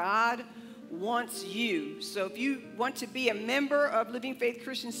where God wants you. So if you want to be a member of Living Faith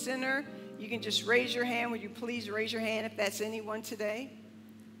Christian Center, you can just raise your hand. Would you please raise your hand if that's anyone today?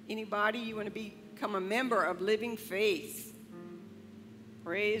 Anybody? You want to become a member of Living Faith?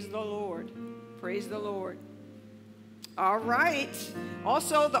 Praise the Lord. Praise the Lord. All right.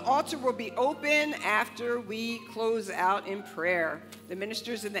 Also, the altar will be open after we close out in prayer. The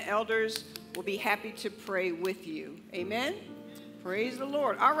ministers and the elders will be happy to pray with you. Amen. Praise the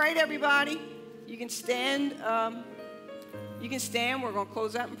Lord. All right, everybody. You can stand. We're going to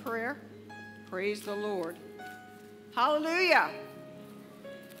close out in prayer. Praise the Lord. Hallelujah.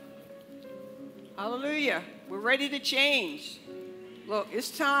 Hallelujah. We're ready to change. Look,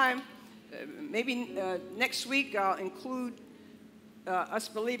 it's time. Maybe next week I'll include us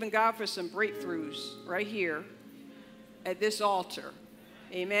believing God for some breakthroughs right here at this altar.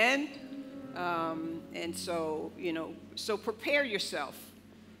 Amen. And so, so prepare yourself.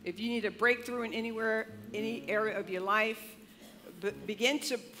 If you need a breakthrough in any area of your life, begin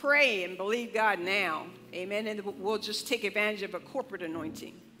to pray and believe God now. Amen. And we'll just take advantage of a corporate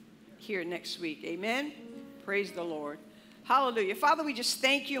anointing here next week. Amen. Praise the Lord. Hallelujah. Father, we just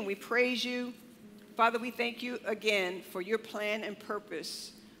thank you and we praise you. Father, we thank you again for your plan and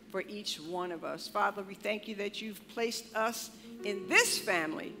purpose for each one of us. Father, we thank you that you've placed us in this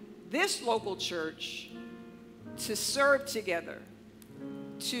family, this local church, to serve together,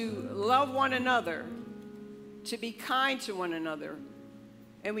 to love one another, to be kind to one another.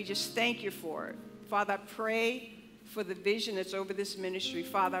 And we just thank you for it. Father, I pray for the vision that's over this ministry.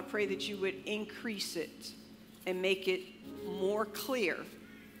 Father, I pray that you would increase it and make it more clear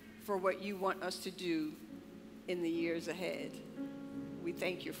for what you want us to do in the years ahead. We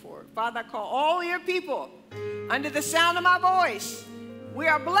thank you for it. Father, I call all your people under the sound of my voice. We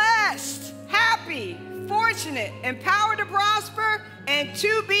are blessed, happy, fortunate, empowered to prosper, and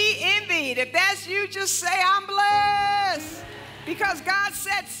to be envied. If that's you, just say, I'm blessed, because God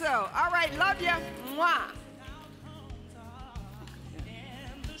said so. All right, love you. Mwah.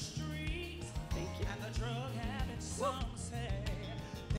 Thank you. Whoa.